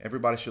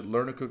 Everybody should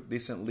learn to cook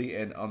decently,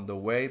 and on the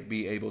way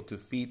be able to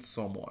feed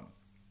someone.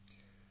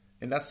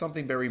 And that's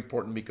something very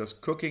important, because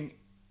cooking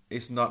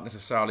is not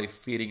necessarily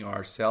feeding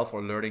ourselves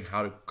or learning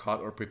how to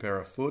cut or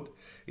prepare a food.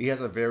 It has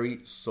a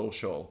very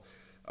social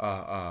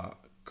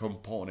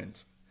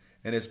component,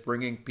 and it's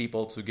bringing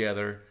people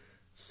together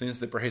since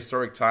the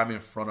prehistoric time in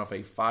front of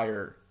a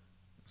fire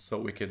so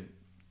we can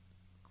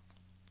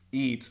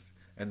eat.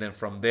 And then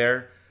from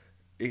there,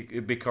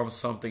 it becomes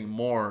something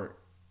more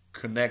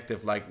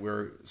connective, like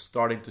we're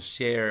starting to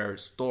share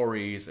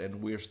stories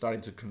and we're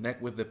starting to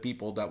connect with the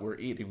people that we're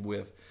eating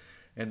with.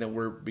 And then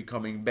we're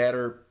becoming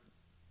better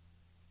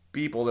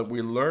people, that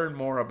we learn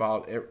more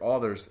about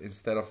others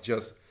instead of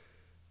just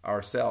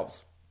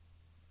ourselves.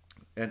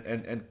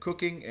 And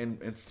cooking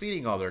and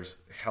feeding others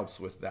helps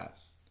with that.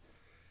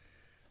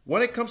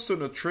 When it comes to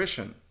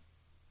nutrition,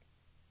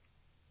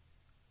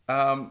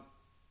 I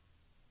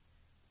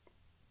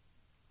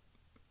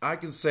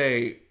can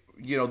say,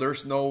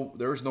 there's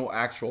no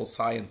actual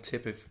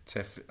scientific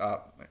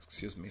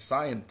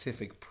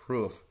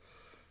proof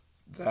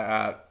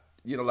that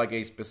like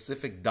a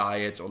specific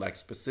diet or like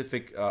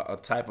specific a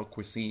type of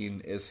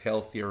cuisine is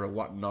healthier or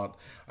whatnot.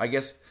 I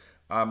guess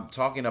I'm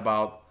talking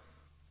about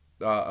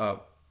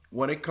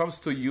when it comes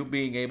to you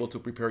being able to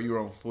prepare your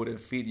own food and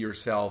feed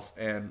yourself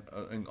and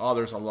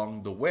others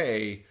along the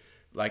way,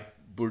 like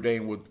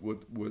Bourdain would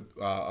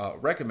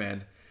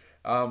recommend.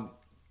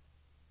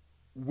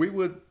 We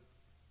would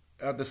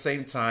at the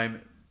same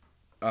time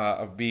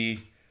be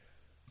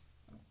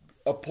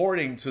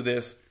apporting to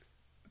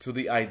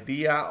the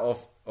idea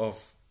of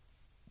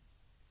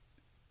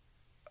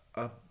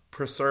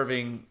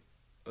preserving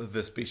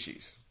the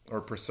species, or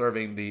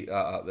preserving the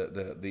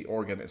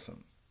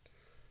organism.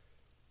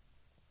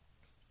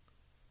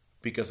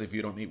 Because if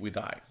you don't eat, we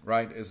die,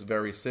 right? It's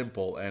very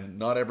simple, and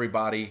not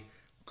everybody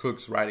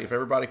cooks right. If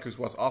everybody cooks,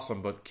 was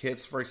awesome, but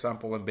kids, for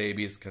example, and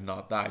babies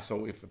cannot die.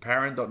 So if the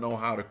parent don't know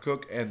how to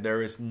cook and there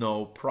is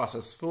no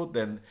processed food,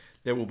 then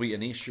there will be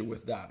an issue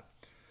with that.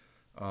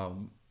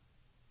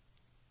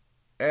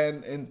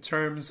 And in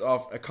terms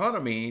of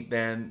economy,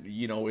 then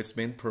it's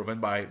been proven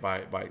by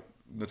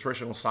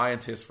nutritional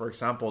scientists, for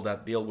example,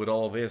 that deal with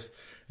all of this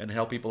and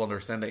help people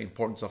understand the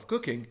importance of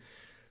cooking,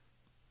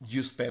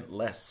 you spend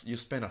less. You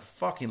spend a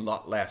fucking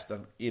lot less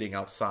than eating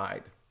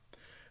outside.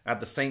 At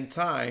the same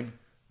time,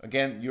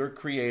 again, you're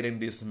creating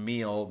this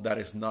meal that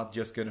is not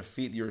just going to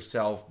feed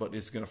yourself, but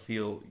it's going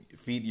to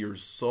feed your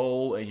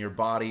soul and your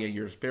body and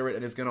your spirit,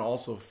 and it's going to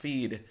also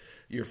feed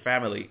your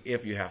family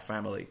if you have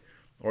family,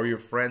 or your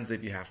friends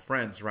if you have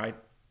friends, right?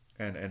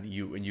 And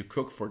you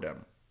cook for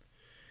them.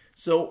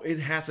 So it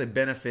has a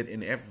benefit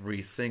in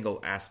every single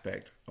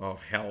aspect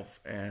of health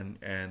and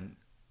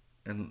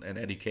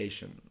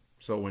education.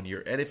 So in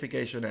your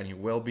edification and your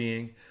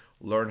well-being,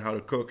 learn how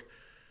to cook.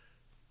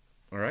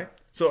 All right?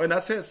 So, and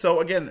that's it.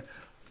 So again,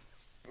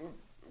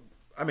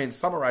 I mean,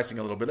 summarizing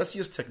a little bit, let's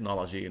use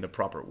technology in the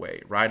proper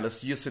way, right?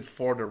 Let's use it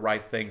for the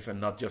right things and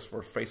not just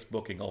for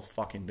Facebooking all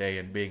fucking day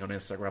and being on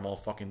Instagram all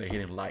fucking day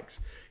hitting likes.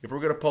 If we're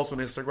going to post on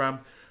Instagram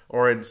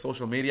or in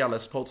social media,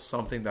 let's post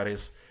something that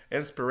is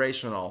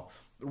inspirational,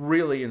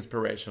 really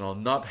inspirational,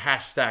 not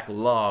hashtag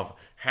love,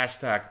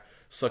 hashtag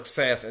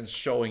success and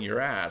showing your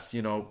ass,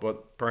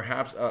 but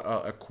perhaps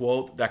a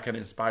quote that can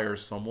inspire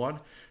someone,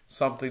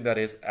 something that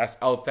is as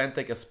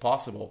authentic as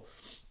possible.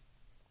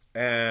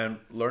 And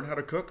learn how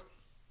to cook.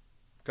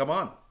 Come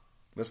on,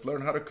 let's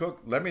learn how to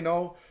cook. Let me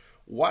know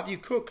what you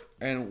cook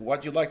and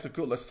what you like to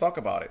cook. Let's talk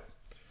about it.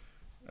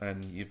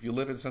 And if you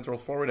live in Central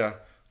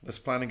Florida, let's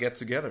plan to get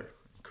together,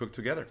 cook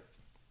together.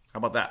 How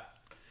about that?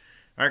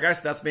 All right,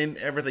 guys, that's been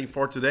everything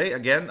for today.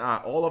 Again,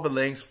 all of the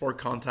links for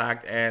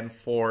contact and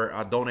for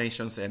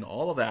donations and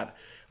all of that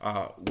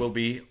will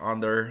be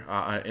under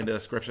in the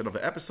description of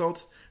the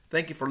episode.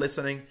 Thank you for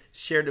listening.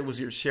 Share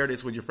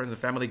this with your friends and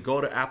family. Go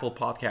to Apple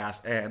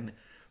Podcasts and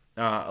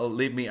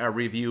leave me a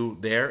review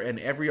there, and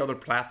every other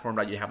platform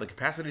that you have the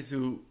capacity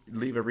to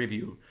leave a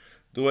review,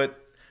 do it.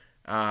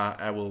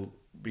 I will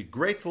be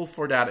grateful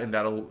for that, and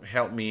that'll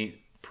help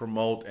me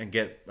promote and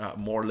get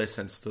more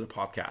listens to the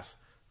podcast.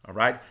 All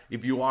right.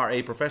 If you are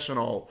a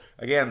professional,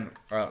 again,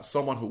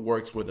 someone who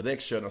works with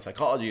addiction, a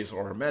psychologist,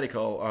 or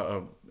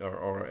medical,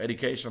 or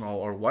educational,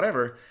 or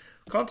whatever,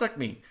 contact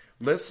me.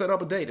 Let's set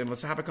up a date and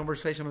let's have a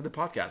conversation on the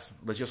podcast.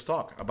 Let's just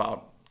talk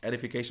about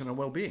edification and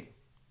well-being.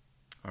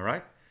 All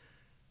right.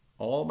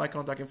 All my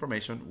contact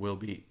information will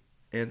be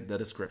in the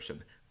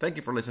description. Thank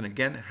you for listening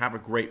again. Have a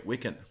great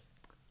weekend.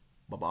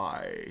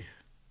 Bye-bye.